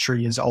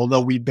industry is,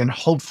 although we've been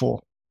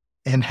hopeful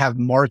and have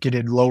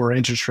marketed lower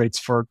interest rates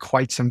for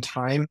quite some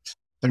time,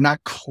 they're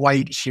not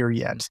quite here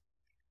yet.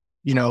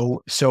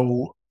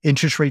 So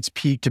interest rates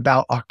peaked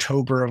about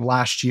October of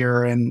last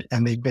year, and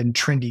they've been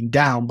trending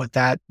down, but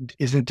that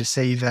isn't to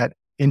say that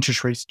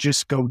interest rates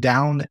just go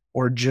down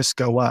or just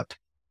go up.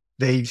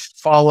 They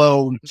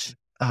follow,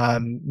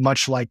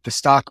 much like the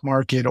stock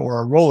market or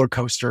a roller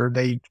coaster,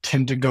 they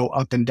tend to go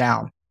up and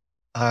down.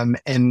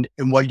 And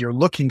what you're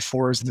looking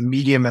for is the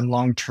medium and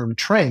long-term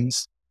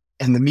trends.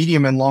 And the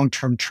medium and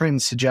long-term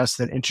trends suggest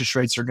that interest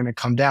rates are going to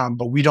come down,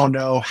 but we don't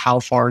know how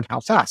far and how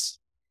fast.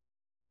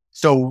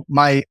 So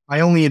my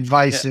only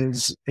advice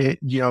is,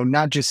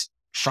 not just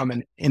from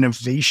an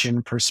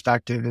innovation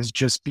perspective, is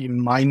just be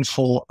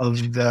mindful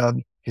of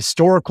the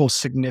historical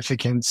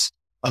significance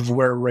of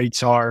where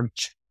rates are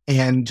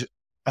and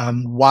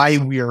why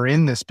we are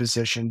in this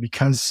position,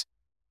 because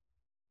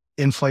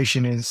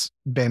inflation has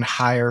been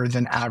higher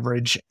than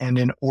average. And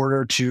in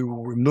order to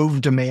remove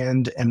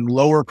demand and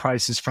lower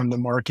prices from the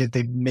market,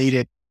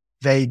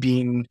 they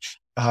being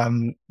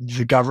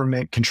the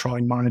government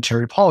controlling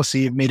monetary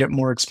policy, have made it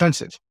more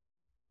expensive.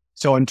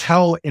 So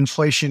until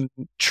inflation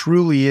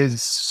truly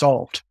is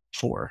solved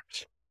for,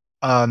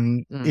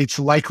 it's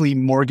likely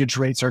mortgage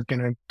rates are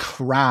going to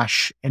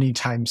crash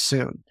anytime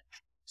soon.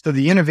 So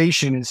the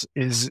innovation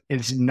is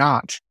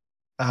not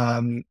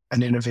an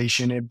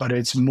innovation, but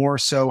it's more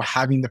so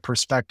having the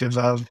perspective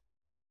of,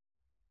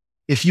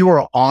 if you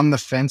are on the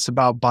fence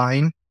about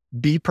buying,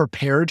 be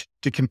prepared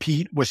to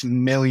compete with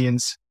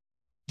millions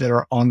that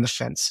are on the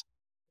fence,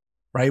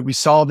 right? We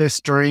saw this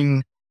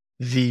during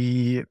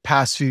the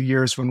past few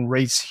years when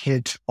rates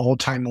hit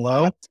all-time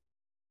low.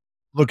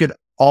 Look at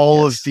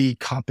all of the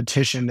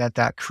competition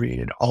that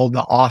created, all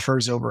the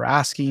offers over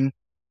asking.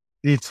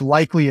 It's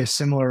likely a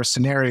similar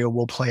scenario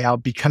will play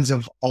out because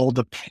of all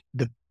the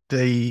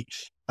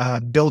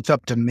built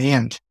up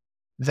demand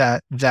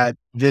that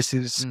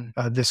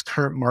this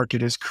current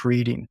market is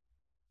creating.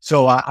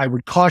 So I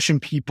would caution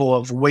people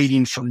of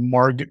waiting for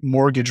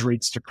mortgage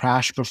rates to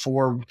crash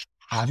before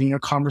having a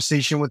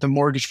conversation with a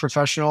mortgage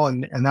professional.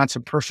 And that's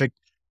a perfect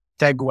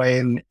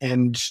segue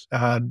and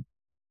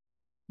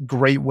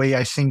great way,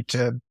 I think,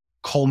 to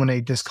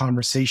culminate this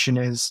conversation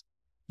is,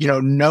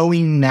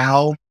 knowing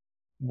now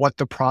what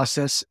the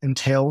process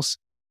entails,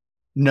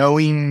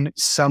 knowing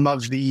some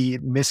of the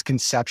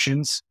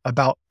misconceptions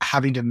about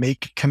having to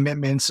make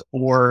commitments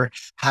or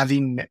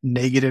having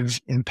negative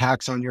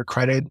impacts on your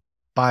credit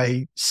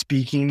by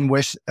speaking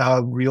with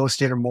a real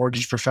estate or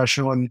mortgage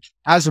professional. And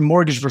as a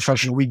mortgage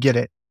professional, we get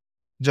it.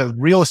 The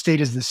real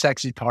estate is the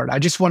sexy part. I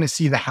just want to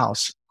see the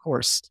house, of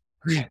course.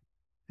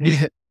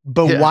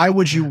 But Yeah. why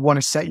would you want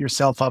to set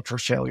yourself up for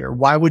failure?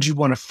 Why would you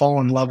want to fall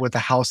in love with a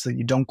house that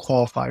you don't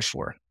qualify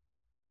for?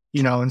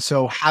 And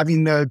so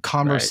having the Right.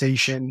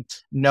 conversation,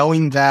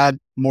 knowing that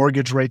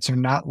mortgage rates are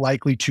not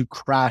likely to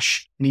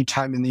crash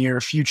anytime in the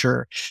near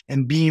future,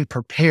 and being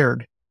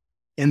prepared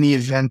in the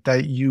event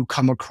that you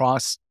come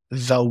across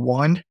the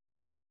one,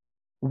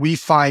 we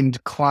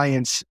find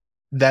clients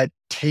that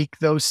take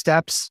those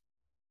steps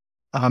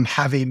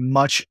have a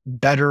much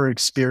better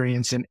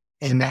experience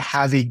and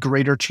have a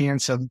greater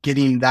chance of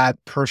getting that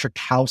perfect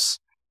house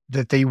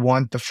that they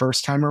want the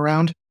first time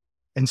around.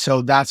 And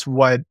so that's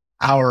what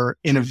our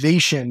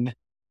innovation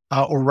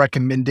or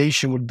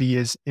recommendation would be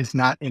is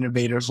not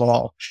innovative at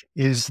all,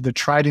 is the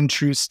tried and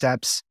true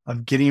steps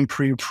of getting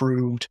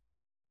pre-approved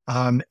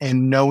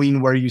and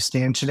knowing where you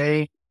stand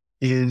today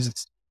is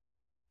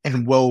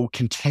and will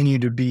continue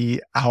to be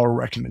our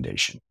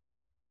recommendation.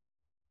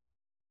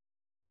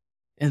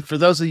 And for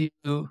those of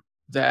you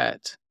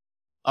that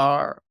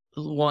are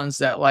the ones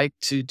that like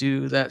to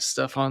do that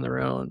stuff on their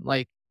own,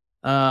 like,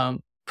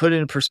 put it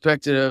in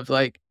perspective of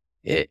like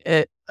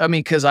I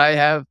mean, because I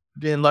have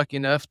been lucky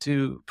enough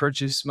to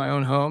purchase my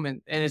own home,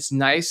 and it's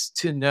nice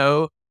to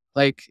know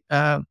like,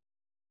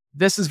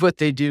 this is what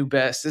they do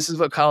best. This is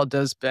what Kyle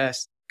does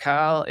best.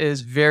 Kyle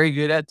is very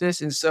good at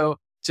this, and so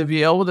to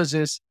be able to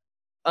just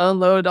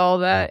unload all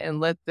that and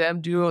let them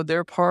do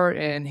their part,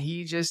 and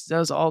he just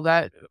does all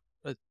that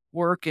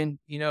work and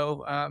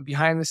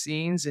behind the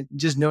scenes, and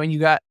just knowing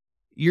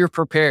you're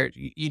prepared.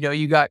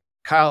 You got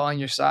Kyle on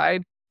your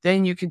side.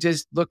 Then you can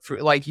just look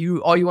for like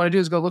all you want to do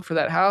is go look for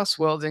that house.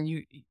 Well, then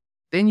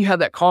you have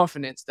that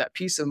confidence, that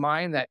peace of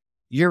mind that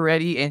you're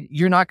ready, and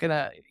you're not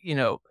gonna,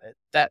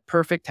 that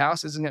perfect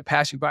house isn't gonna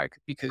pass you by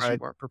because you Right.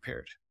 weren't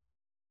prepared.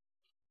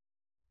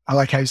 I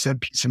like how you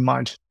said peace of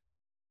mind.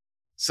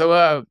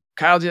 So,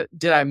 Kyle,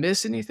 did I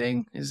miss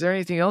anything? Is there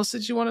anything else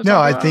that you want to No,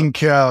 talk I about?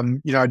 think,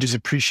 I just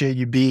appreciate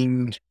you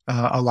being,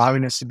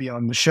 allowing us to be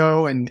on the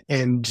show and,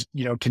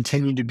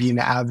 continue to be an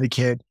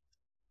advocate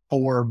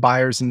for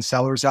buyers and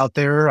sellers out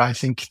there. I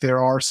think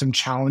there are some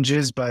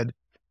challenges, but,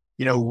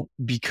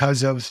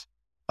 because of,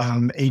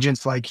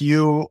 agents like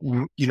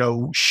you,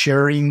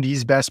 sharing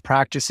these best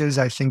practices,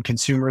 I think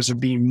consumers are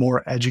being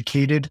more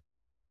educated.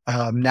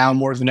 Now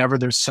more than ever,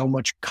 there's so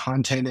much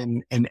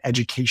content and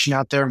education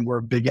out there, and we're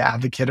a big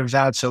advocate of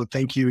that. So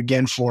thank you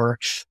again for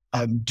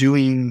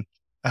doing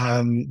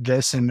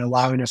this and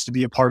allowing us to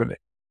be a part of it.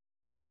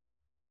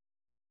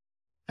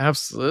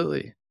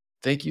 Absolutely.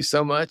 Thank you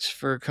so much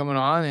for coming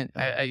on. And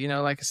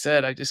like I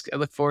said, I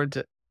look forward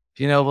to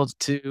being able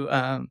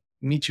to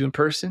meet you in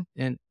person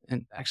and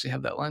actually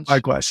have that lunch.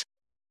 Likewise.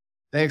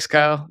 Thanks,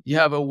 Kyle. You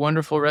have a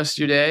wonderful rest of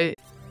your day.